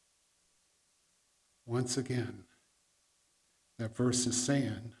 Once again, that verse is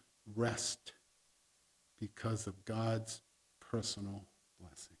saying, rest because of God's personal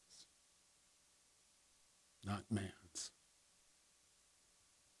blessings, not man's,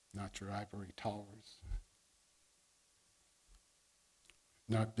 not your ivory towers,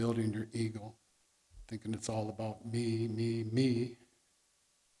 not building your ego, thinking it's all about me, me, me,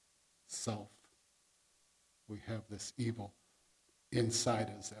 self. We have this evil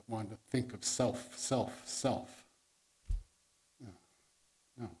inside us that want to think of self, self, self.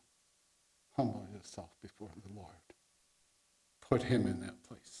 No. Humble yourself before the Lord. Put him in that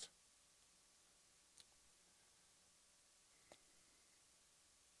place.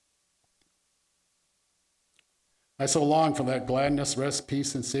 I so longed for that gladness, rest,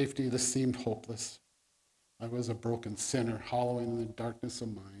 peace, and safety. This seemed hopeless. I was a broken sinner, hollowing in the darkness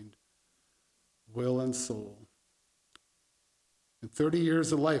of mind, will, and soul. In 30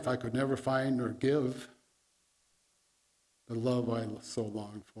 years of life, I could never find or give the love I so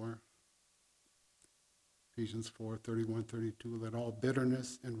longed for. Ephesians 4, 31, 32, let all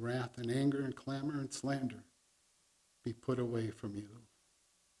bitterness and wrath and anger and clamor and slander be put away from you,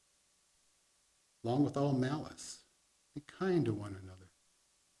 along with all malice. Be kind to one another,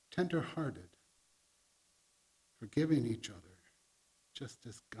 tender-hearted, forgiving each other, just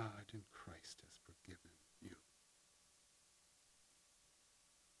as God in Christ has forgiven you.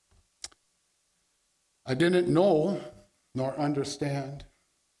 I didn't know nor understand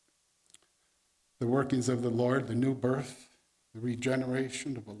the workings of the Lord, the new birth, the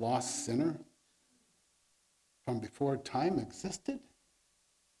regeneration of a lost sinner from before time existed,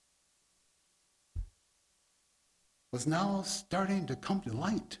 was now starting to come to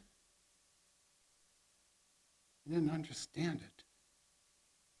light. I didn't understand it.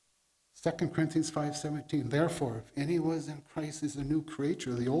 2 Corinthians 5:17, therefore, if any was in Christ is a new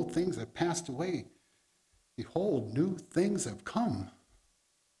creature, the old things have passed away. Behold, new things have come.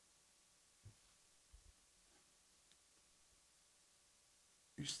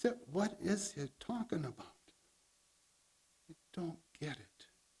 You said, what is he talking about? You don't get it.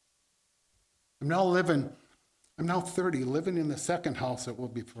 I'm now 30, living in the second house that will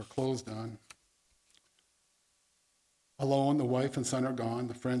be foreclosed on. Alone, the wife and son are gone.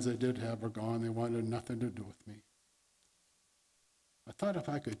 The friends I did have are gone. They wanted nothing to do with me. I thought if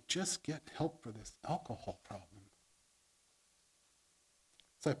I could just get help for this alcohol problem.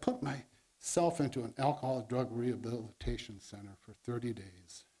 So I put myself into an alcohol drug rehabilitation center for 30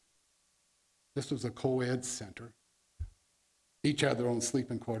 days. This was a co-ed center. Each had their own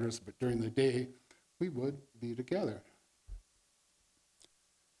sleeping quarters, but during the day, we would be together.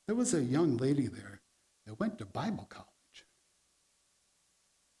 There was a young lady there that went to Bible college.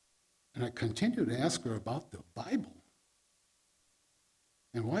 And I continued to ask her about the Bible.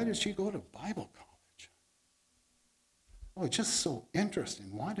 And why did she go to Bible college? Oh, it's just so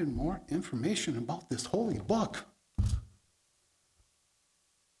interesting. Wanted more information about this holy book.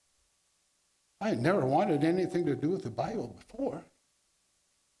 I had never wanted anything to do with the Bible before.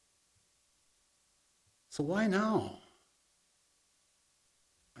 So why now?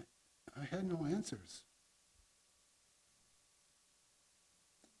 I had no answers.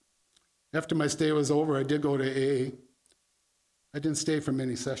 After my stay was over, I did go to AA. I didn't stay for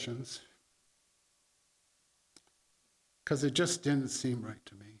many sessions because it just didn't seem right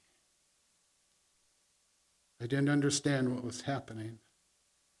to me. I didn't understand what was happening,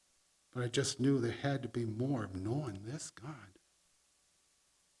 but I just knew there had to be more of knowing this God.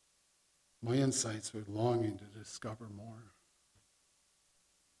 My insights were longing to discover more.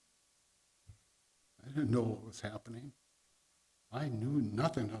 I didn't know what was happening. I knew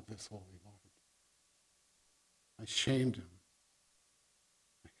nothing of this Holy Lord. I shamed him.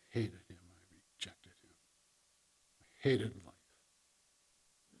 I hated him. I rejected him. I hated life.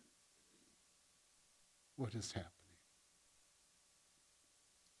 What is happening?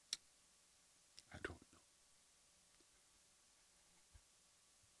 I don't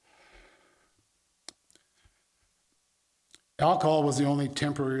know. Alcohol was the only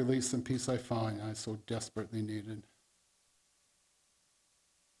temporary release and peace I found I so desperately needed.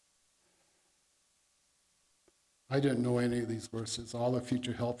 I didn't know any of these verses. All the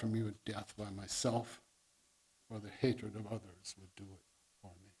future help from me was death by myself, or the hatred of others would do it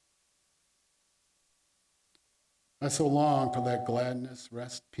for me. I so longed for that gladness,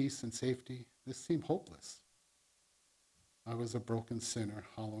 rest, peace, and safety. This seemed hopeless. I was a broken sinner,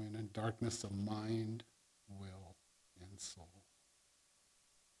 hollowing in darkness of mind, will, and soul.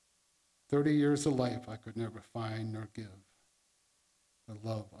 30 years of life, I could never find nor give the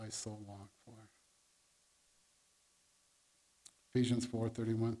love I so long for. Ephesians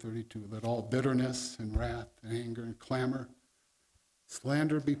 4:31-32. Let all bitterness and wrath and anger and clamor,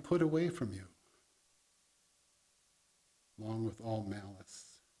 slander be put away from you, along with all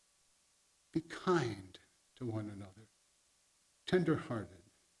malice. Be kind to one another, tender-hearted,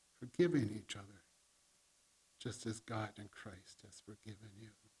 forgiving each other, just as God in Christ has forgiven you.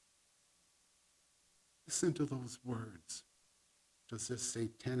 Listen to those words. Does this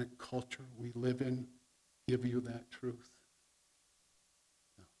satanic culture we live in give you that truth?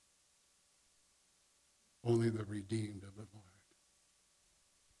 No. Only the redeemed of the Lord.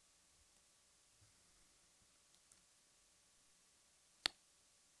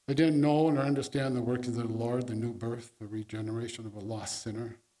 I didn't know nor understand the workings of the Lord, the new birth, the regeneration of a lost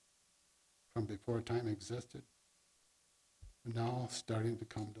sinner from before time existed, and now starting to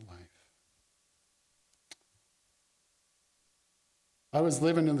come to life. I was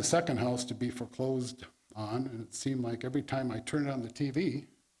living in the second house to be foreclosed on, and it seemed like every time I turned on the TV,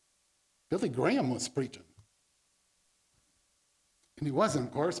 Billy Graham was preaching. And he wasn't,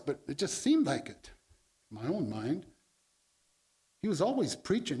 of course, but it just seemed like it, in my own mind. He was always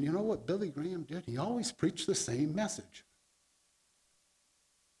preaching. You know what Billy Graham did? He always preached the same message.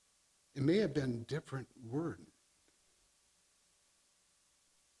 It may have been different word,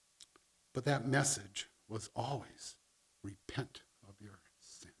 but that message was always repent of your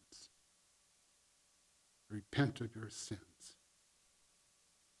sins. Repent of your sins.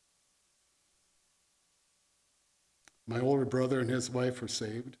 My older brother and his wife were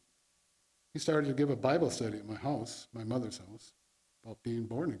saved. He started to give a Bible study at my house, my mother's house, about being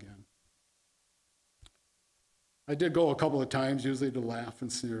born again. I did go a couple of times, usually to laugh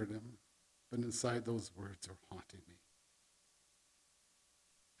and sneer at him, but inside those words are haunting me.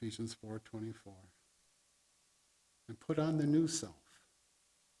 Ephesians 4:24. And put on the new self,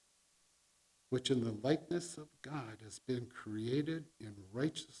 which in the likeness of God has been created in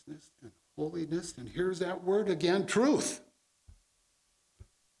righteousness and holiness. And here's that word again, truth.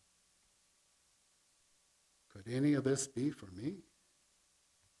 Could any of this be for me?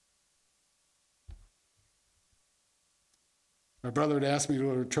 My brother had asked me to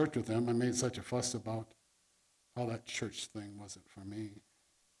go to church with him. I made such a fuss about how that church thing wasn't for me.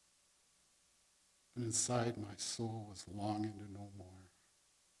 And inside my soul was longing to know more.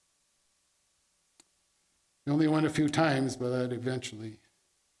 I only went a few times, but that eventually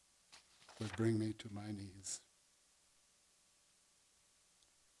would bring me to my knees.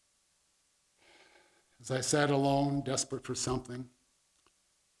 As I sat alone, desperate for something,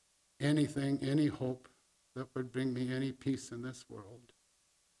 anything, any hope that would bring me any peace in this world,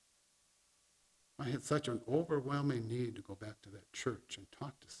 I had such an overwhelming need to go back to that church and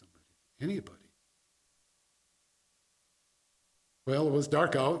talk to somebody, anybody. Well, it was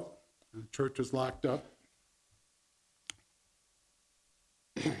dark out, and the church was locked up.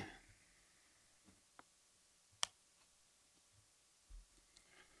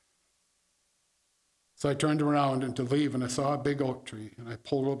 So I turned around and to leave, and I saw a big oak tree, and I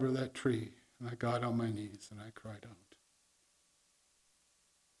pulled over that tree, and I got on my knees, and I cried out.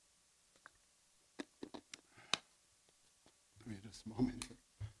 Give me just a moment here.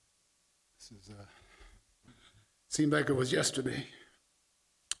 This is, seemed like it was yesterday.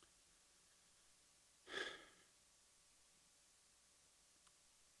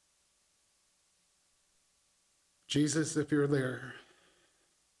 Jesus, if you're there,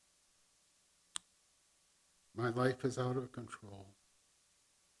 my life is out of control.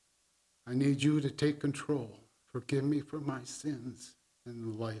 I need you to take control. Forgive me for my sins and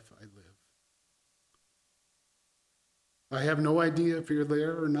the life I live. I have no idea if you're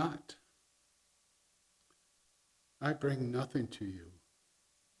there or not. I bring nothing to you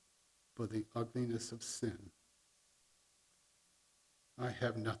but the ugliness of sin. I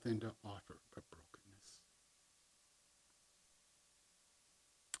have nothing to offer but brokenness.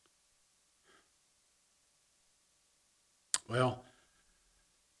 Well,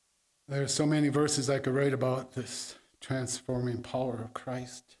 there's so many verses I could write about this transforming power of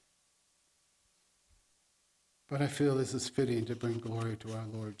Christ. But I feel this is fitting to bring glory to our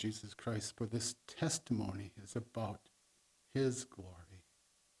Lord Jesus Christ, for this testimony is about his glory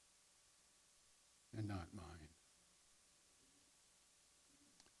and not mine.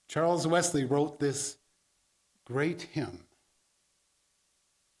 Charles Wesley wrote this great hymn.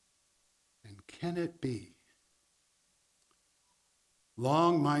 And can it be?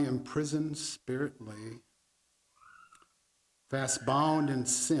 Long my imprisoned spirit lay, fast bound in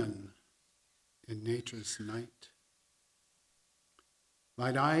sin in nature's night.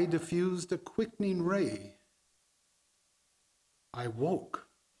 Thine eye diffused a quickening ray. I woke,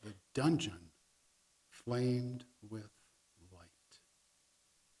 the dungeon flamed with light.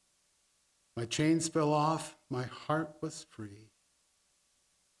 My chains fell off, my heart was free.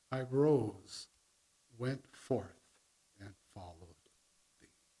 I rose, went forth, and followed thee.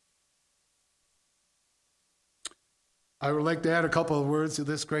 I would like to add a couple of words to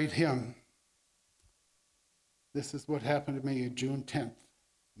this great hymn. This is what happened to me on June 10th,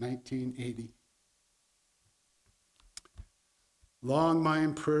 1980. Long my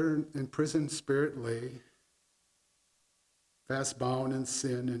imprisoned spirit lay, fast bound in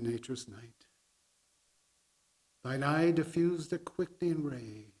sin and nature's night. Thine eye diffused a quickening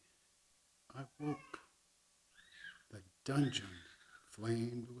ray. I woke, the dungeon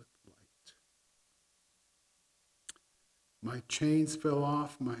flamed with light. My chains fell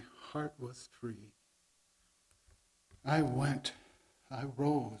off, my heart was free. I went, I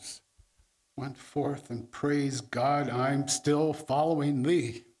rose, went forth, and praise God, I'm still following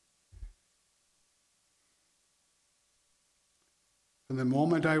thee. From the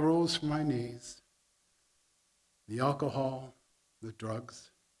moment I rose from my knees, the alcohol, the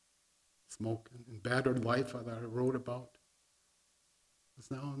drugs, smoking, and battered life that I wrote about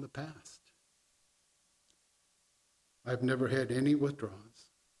is now in the past. I've never had any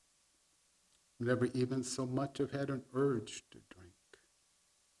withdrawals. Never even so much have had an urge to drink,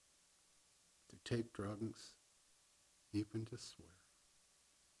 to take drugs, even to swear.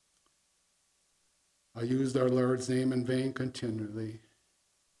 I used our Lord's name in vain continually.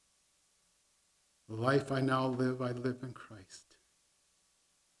 The life I now live, I live in Christ.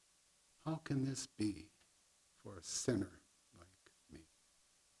 How can this be for a sinner like me?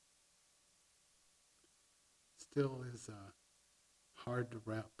 Still is hard to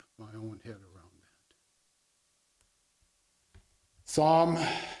wrap my own head around that. Psalm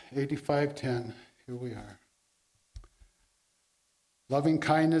 85:10, here we are. Loving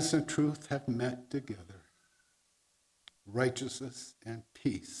kindness and truth have met together. Righteousness and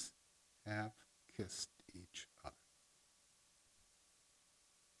peace have kissed each other.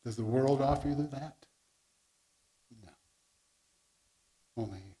 Does the world offer you that? No.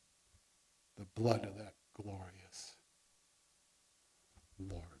 Only the blood of that glorious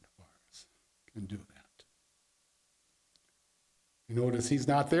Lord of ours can do that. You notice he's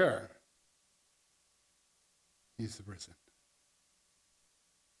not there. He's risen.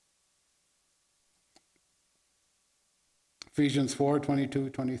 Ephesians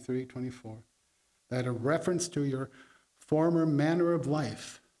 4:22, 23, 24. That a reference to your former manner of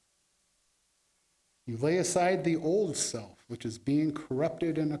life. You lay aside the old self, which is being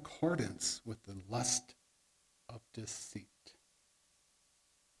corrupted in accordance with the lust of deceit.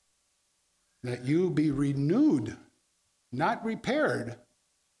 That you be renewed, not repaired,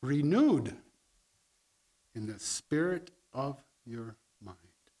 renewed in the spirit of your mind.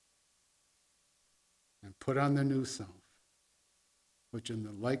 And put on the new self, which in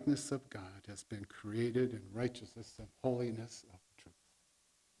the likeness of God has been created in righteousness and holiness of truth.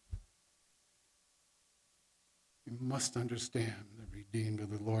 You must understand the redeemed of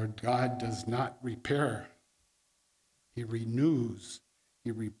the Lord. God does not repair. He renews.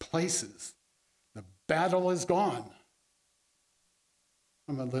 He replaces. The battle is gone.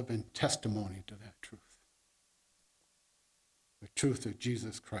 I'm a living testimony to that truth. The truth of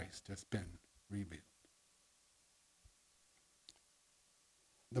Jesus Christ has been revealed.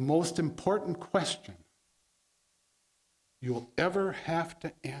 The most important question you'll ever have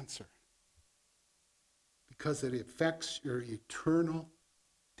to answer, because it affects your eternal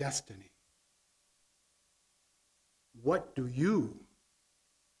destiny. What do you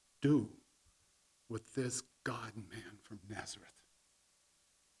do with this God-man from Nazareth?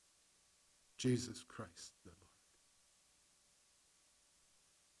 Jesus Christ the Lord.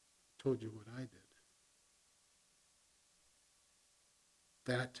 I told you what I did.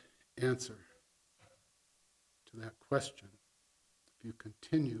 That answer to that question, if you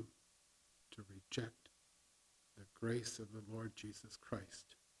continue to reject the grace of the Lord Jesus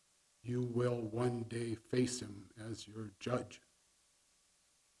Christ, you will one day face him as your judge.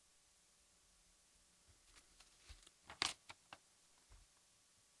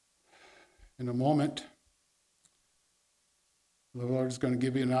 In a moment, the Lord is going to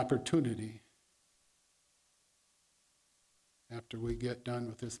give you an opportunity. After we get done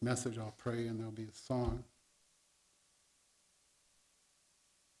with this message, I'll pray and there'll be a song.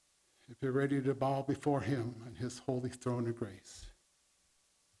 If you're ready to bow before him on his holy throne of grace,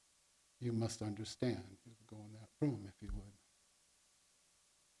 you must understand. You can go in that room if you would.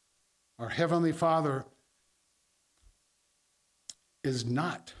 Our Heavenly Father, is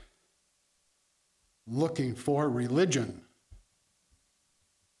not looking for religion.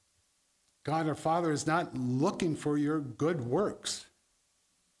 God our Father is not looking for your good works.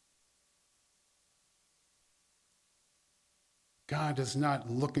 God is not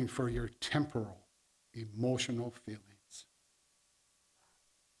looking for your temporal, emotional feelings.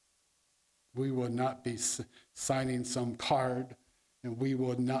 We will not be signing some card, and we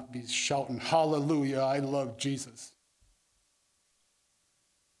will not be shouting, "Hallelujah, I love Jesus."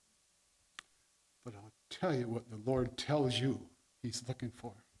 But I'll tell you what the Lord tells you he's looking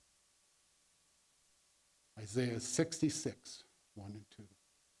for. Isaiah 66, 1 and 2.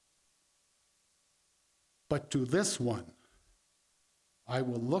 But to this one, I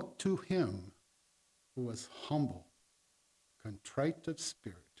will look to him who is humble, contrite of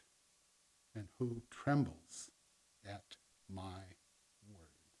spirit, and who trembles at my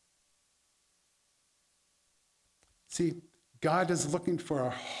word. See, God is looking for a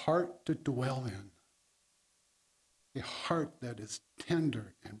heart to dwell in, a heart that is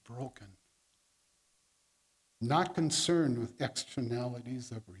tender and broken, not concerned with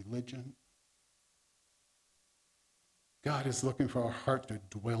externalities of religion. God is looking for a heart to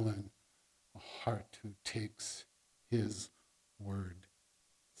dwell in, a heart who takes his word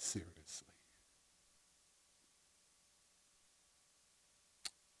seriously.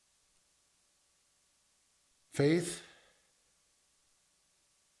 Faith,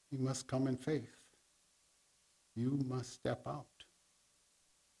 you must come in faith. You must step out.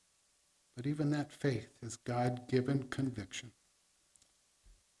 But even that faith is God-given conviction.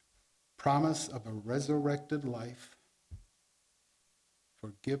 Promise of a resurrected life,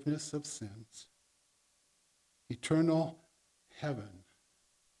 forgiveness of sins, eternal heaven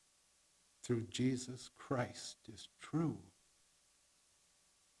through Jesus Christ is true.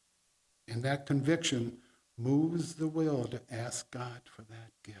 And that conviction moves the will to ask God for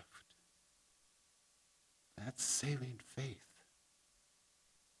that gift. That's saving faith.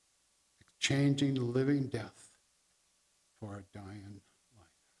 Exchanging living death for a dying life.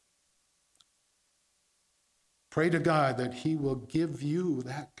 Pray to God that he will give you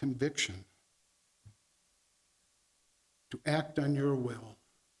that conviction to act on your will,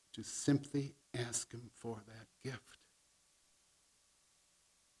 to simply ask him for that gift.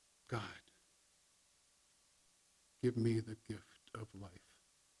 God, give me the gift of life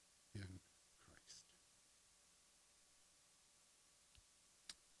in Christ.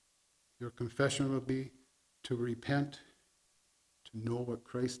 Your confession will be to repent, to know what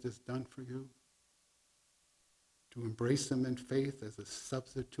Christ has done for you, to embrace him in faith as a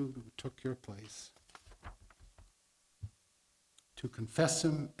substitute who took your place, to confess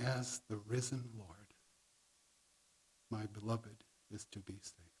him as the risen Lord. My beloved is to be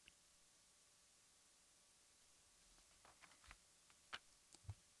saved.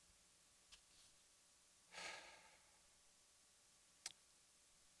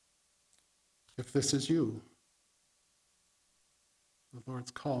 If this is you, the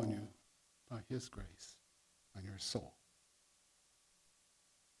Lord's calling you by his grace on your soul.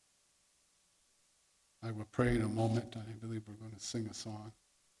 I will pray in a moment, and I believe we're going to sing a song.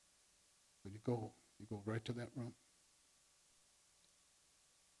 But you go right to that room.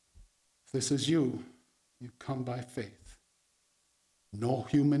 If this is you, you come by faith, no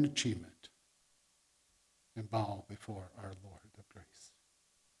human achievement, and bow before our Lord of grace.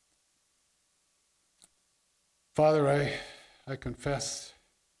 Father, I confess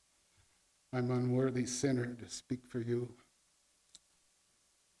I'm an unworthy sinner to speak for you.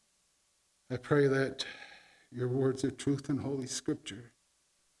 I pray that your words of truth and Holy Scripture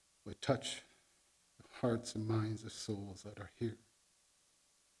would touch the hearts and minds of souls that are here.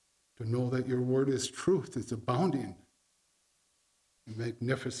 To know that your word is truth, is abounding in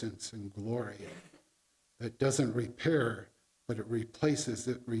magnificence and glory, that doesn't repair, but it replaces,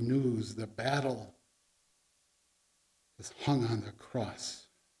 it renews. The battle is hung on the cross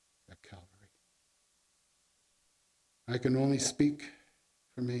at Calvary. I can only speak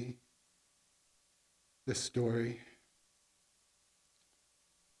for me. This story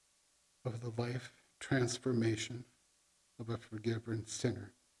of the life transformation of a forgiven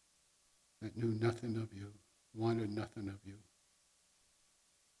sinner that knew nothing of you, wanted nothing of you,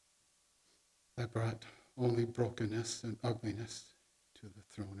 that brought only brokenness and ugliness to the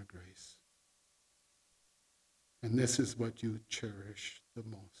throne of grace. And this is what you cherish the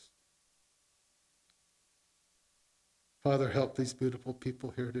most. Father, help these beautiful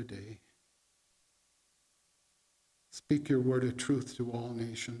people here today. Speak your word of truth to all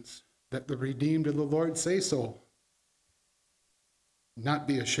nations. Let the redeemed of the Lord say so. Not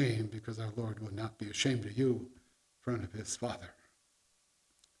be ashamed, because our Lord will not be ashamed of you in front of his Father.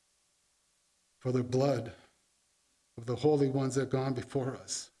 for the blood of the holy ones that have gone before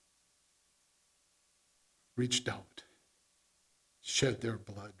us, reached out, shed their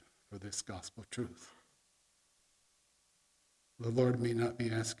blood for this gospel truth. The Lord may not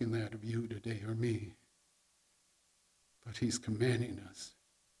be asking that of you today or me, but he's commanding us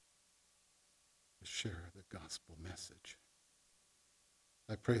to share the gospel message.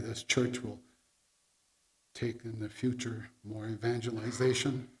 I pray this church will take in the future more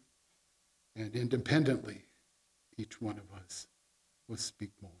evangelization, and independently, each one of us will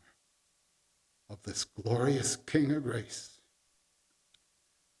speak more of this glorious King of grace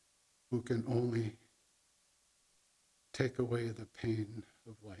who can only take away the pain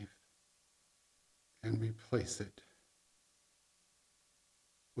of life and replace it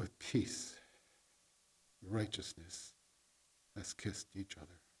with peace, righteousness has kissed each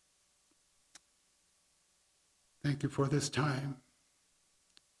other. Thank you for this time.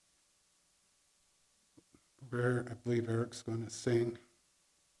 I believe Eric's going to sing.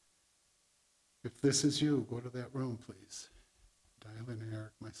 If this is you, go to that room, please. Dial in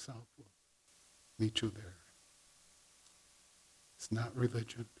Eric, myself will meet you there. It's not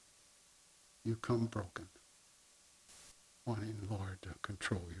religion. You come broken, wanting the Lord to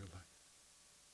control your life.